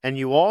and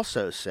you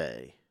also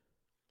say,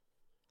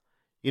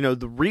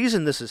 the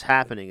reason this is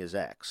happening is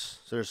X,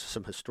 so there's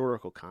some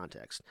historical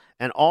context,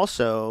 and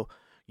also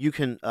you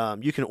can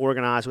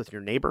organize with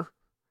your neighbor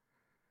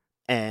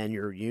and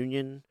your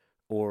union,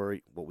 or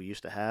what we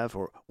used to have,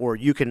 or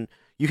you can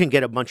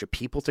get a bunch of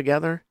people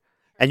together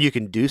and you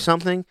can do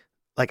something.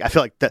 Like, I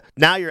feel like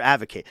now you're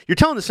advocating. You're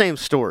telling the same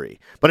story,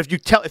 but if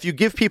you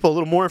give people a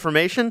little more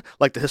information,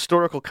 like the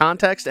historical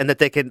context, and that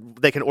they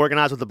can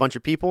organize with a bunch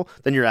of people,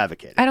 then you're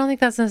advocating. I don't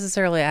think that's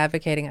necessarily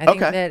advocating.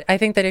 I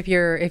think that if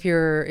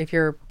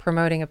you're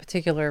promoting a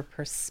particular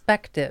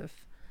perspective,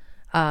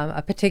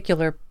 a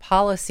particular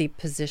policy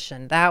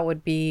position, that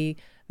would be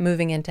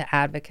moving into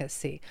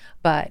advocacy.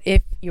 But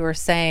if you're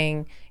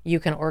saying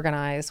you can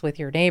organize with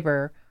your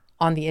neighbor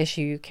on the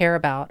issue you care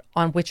about,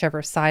 on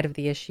whichever side of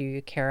the issue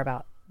you care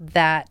about,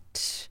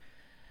 that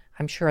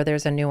I'm sure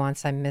there's a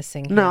nuance I'm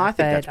missing here. No, I think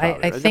that's probably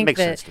right. I think that makes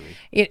sense to me.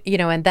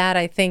 And that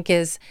I think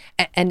is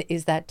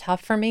that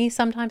tough for me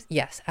sometimes?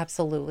 Yes,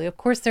 absolutely. Of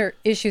course, there are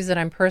issues that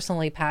I'm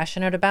personally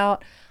passionate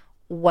about.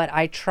 What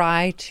I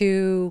try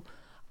to,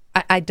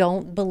 I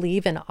don't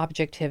believe in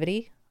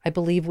objectivity. I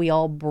believe we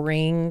all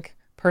bring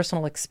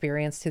personal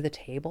experience to the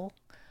table.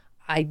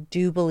 I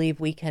do believe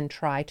we can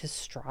try to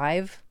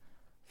strive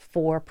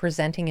for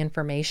presenting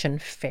information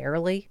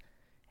fairly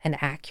and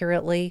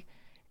accurately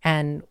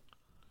and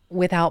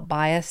without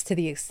bias to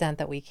the extent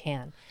that we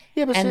can.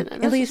 Yeah, but and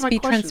at least be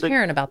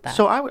transparent about that.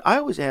 So I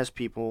always ask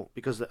people,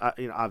 because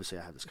obviously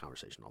I have this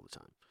conversation all the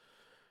time.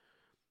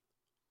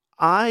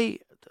 I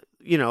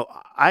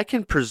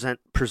can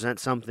present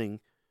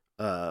something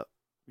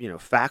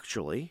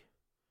factually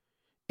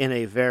in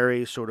a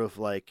very sort of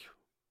like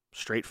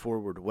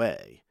straightforward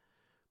way.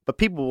 But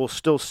people will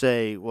still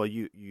say, well,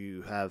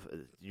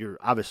 you're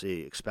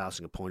obviously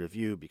espousing a point of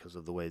view because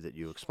of the way that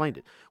you explained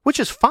it,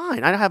 which is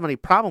fine. I don't have any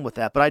problem with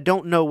that, but I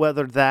don't know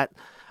whether that,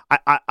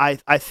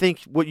 I think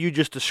what you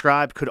just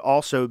described could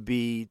also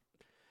be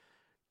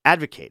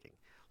advocating.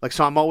 Like,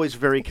 so I'm always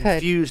very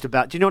confused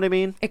about, do you know what I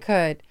mean? It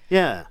could.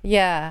 Yeah.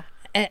 Yeah.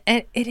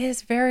 And it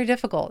is very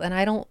difficult. And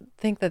I don't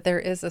think that there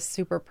is a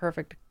super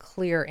perfect,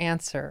 clear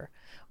answer,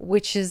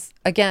 which is,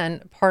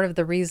 again, part of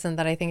the reason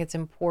that I think it's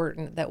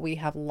important that we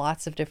have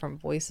lots of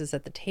different voices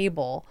at the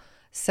table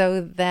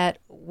so that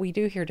we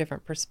do hear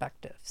different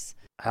perspectives.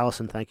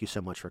 Allison, thank you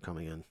so much for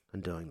coming in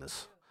and doing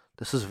this.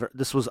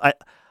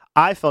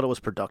 I felt it was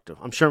productive.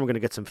 I'm sure I'm going to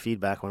get some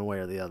feedback one way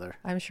or the other.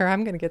 I'm sure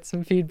I'm going to get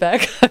some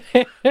feedback.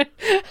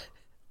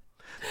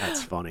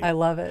 That's funny. I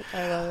love it.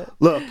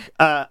 Look,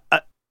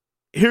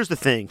 here's the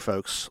thing,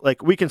 folks.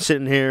 Like, we can sit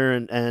in here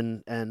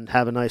and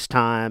have a nice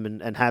time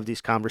and have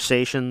these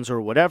conversations or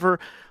whatever.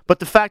 But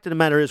the fact of the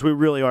matter is, we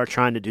really are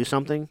trying to do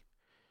something.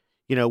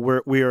 You know,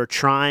 we are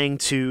trying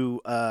to,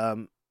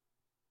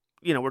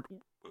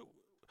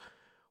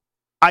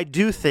 I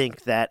do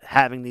think that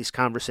having these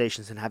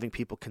conversations and having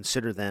people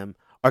consider them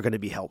are going to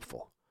be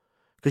helpful,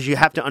 because you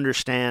have to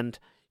understand,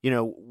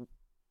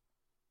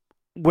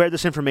 where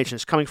this information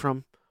is coming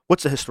from,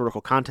 what's the historical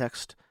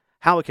context,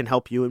 how it can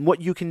help you, and what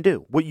you can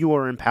do, what you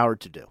are empowered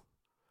to do.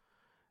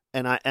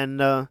 And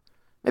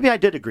maybe I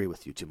did agree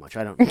with you too much.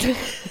 I don't know.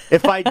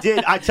 If I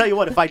did, I tell you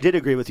what, if I did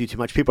agree with you too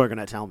much, people are going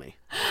to tell me.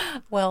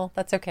 Well,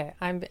 that's okay.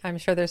 I'm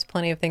sure there's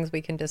plenty of things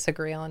we can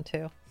disagree on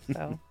too.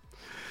 So,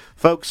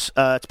 folks,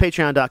 it's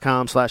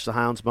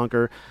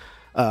patreon.com/thehighlandsbunker.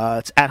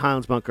 It's at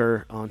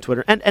Highlandsbunker on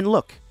Twitter. And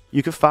look,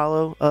 you could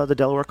follow the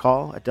Delaware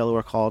Call at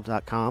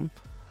delawarecall.com.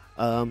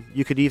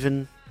 You could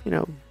even,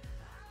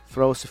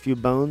 throw us a few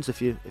bones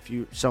if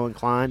you're so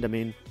inclined. I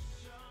mean,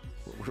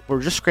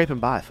 we're just scraping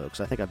by,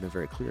 folks. I think I've been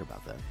very clear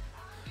about that.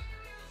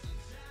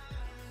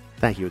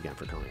 Thank you again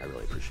for coming. I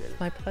really appreciate it.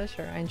 My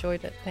pleasure. I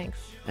enjoyed it. Thanks.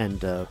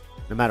 And no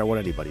matter what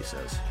anybody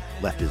says,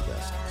 left is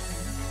best.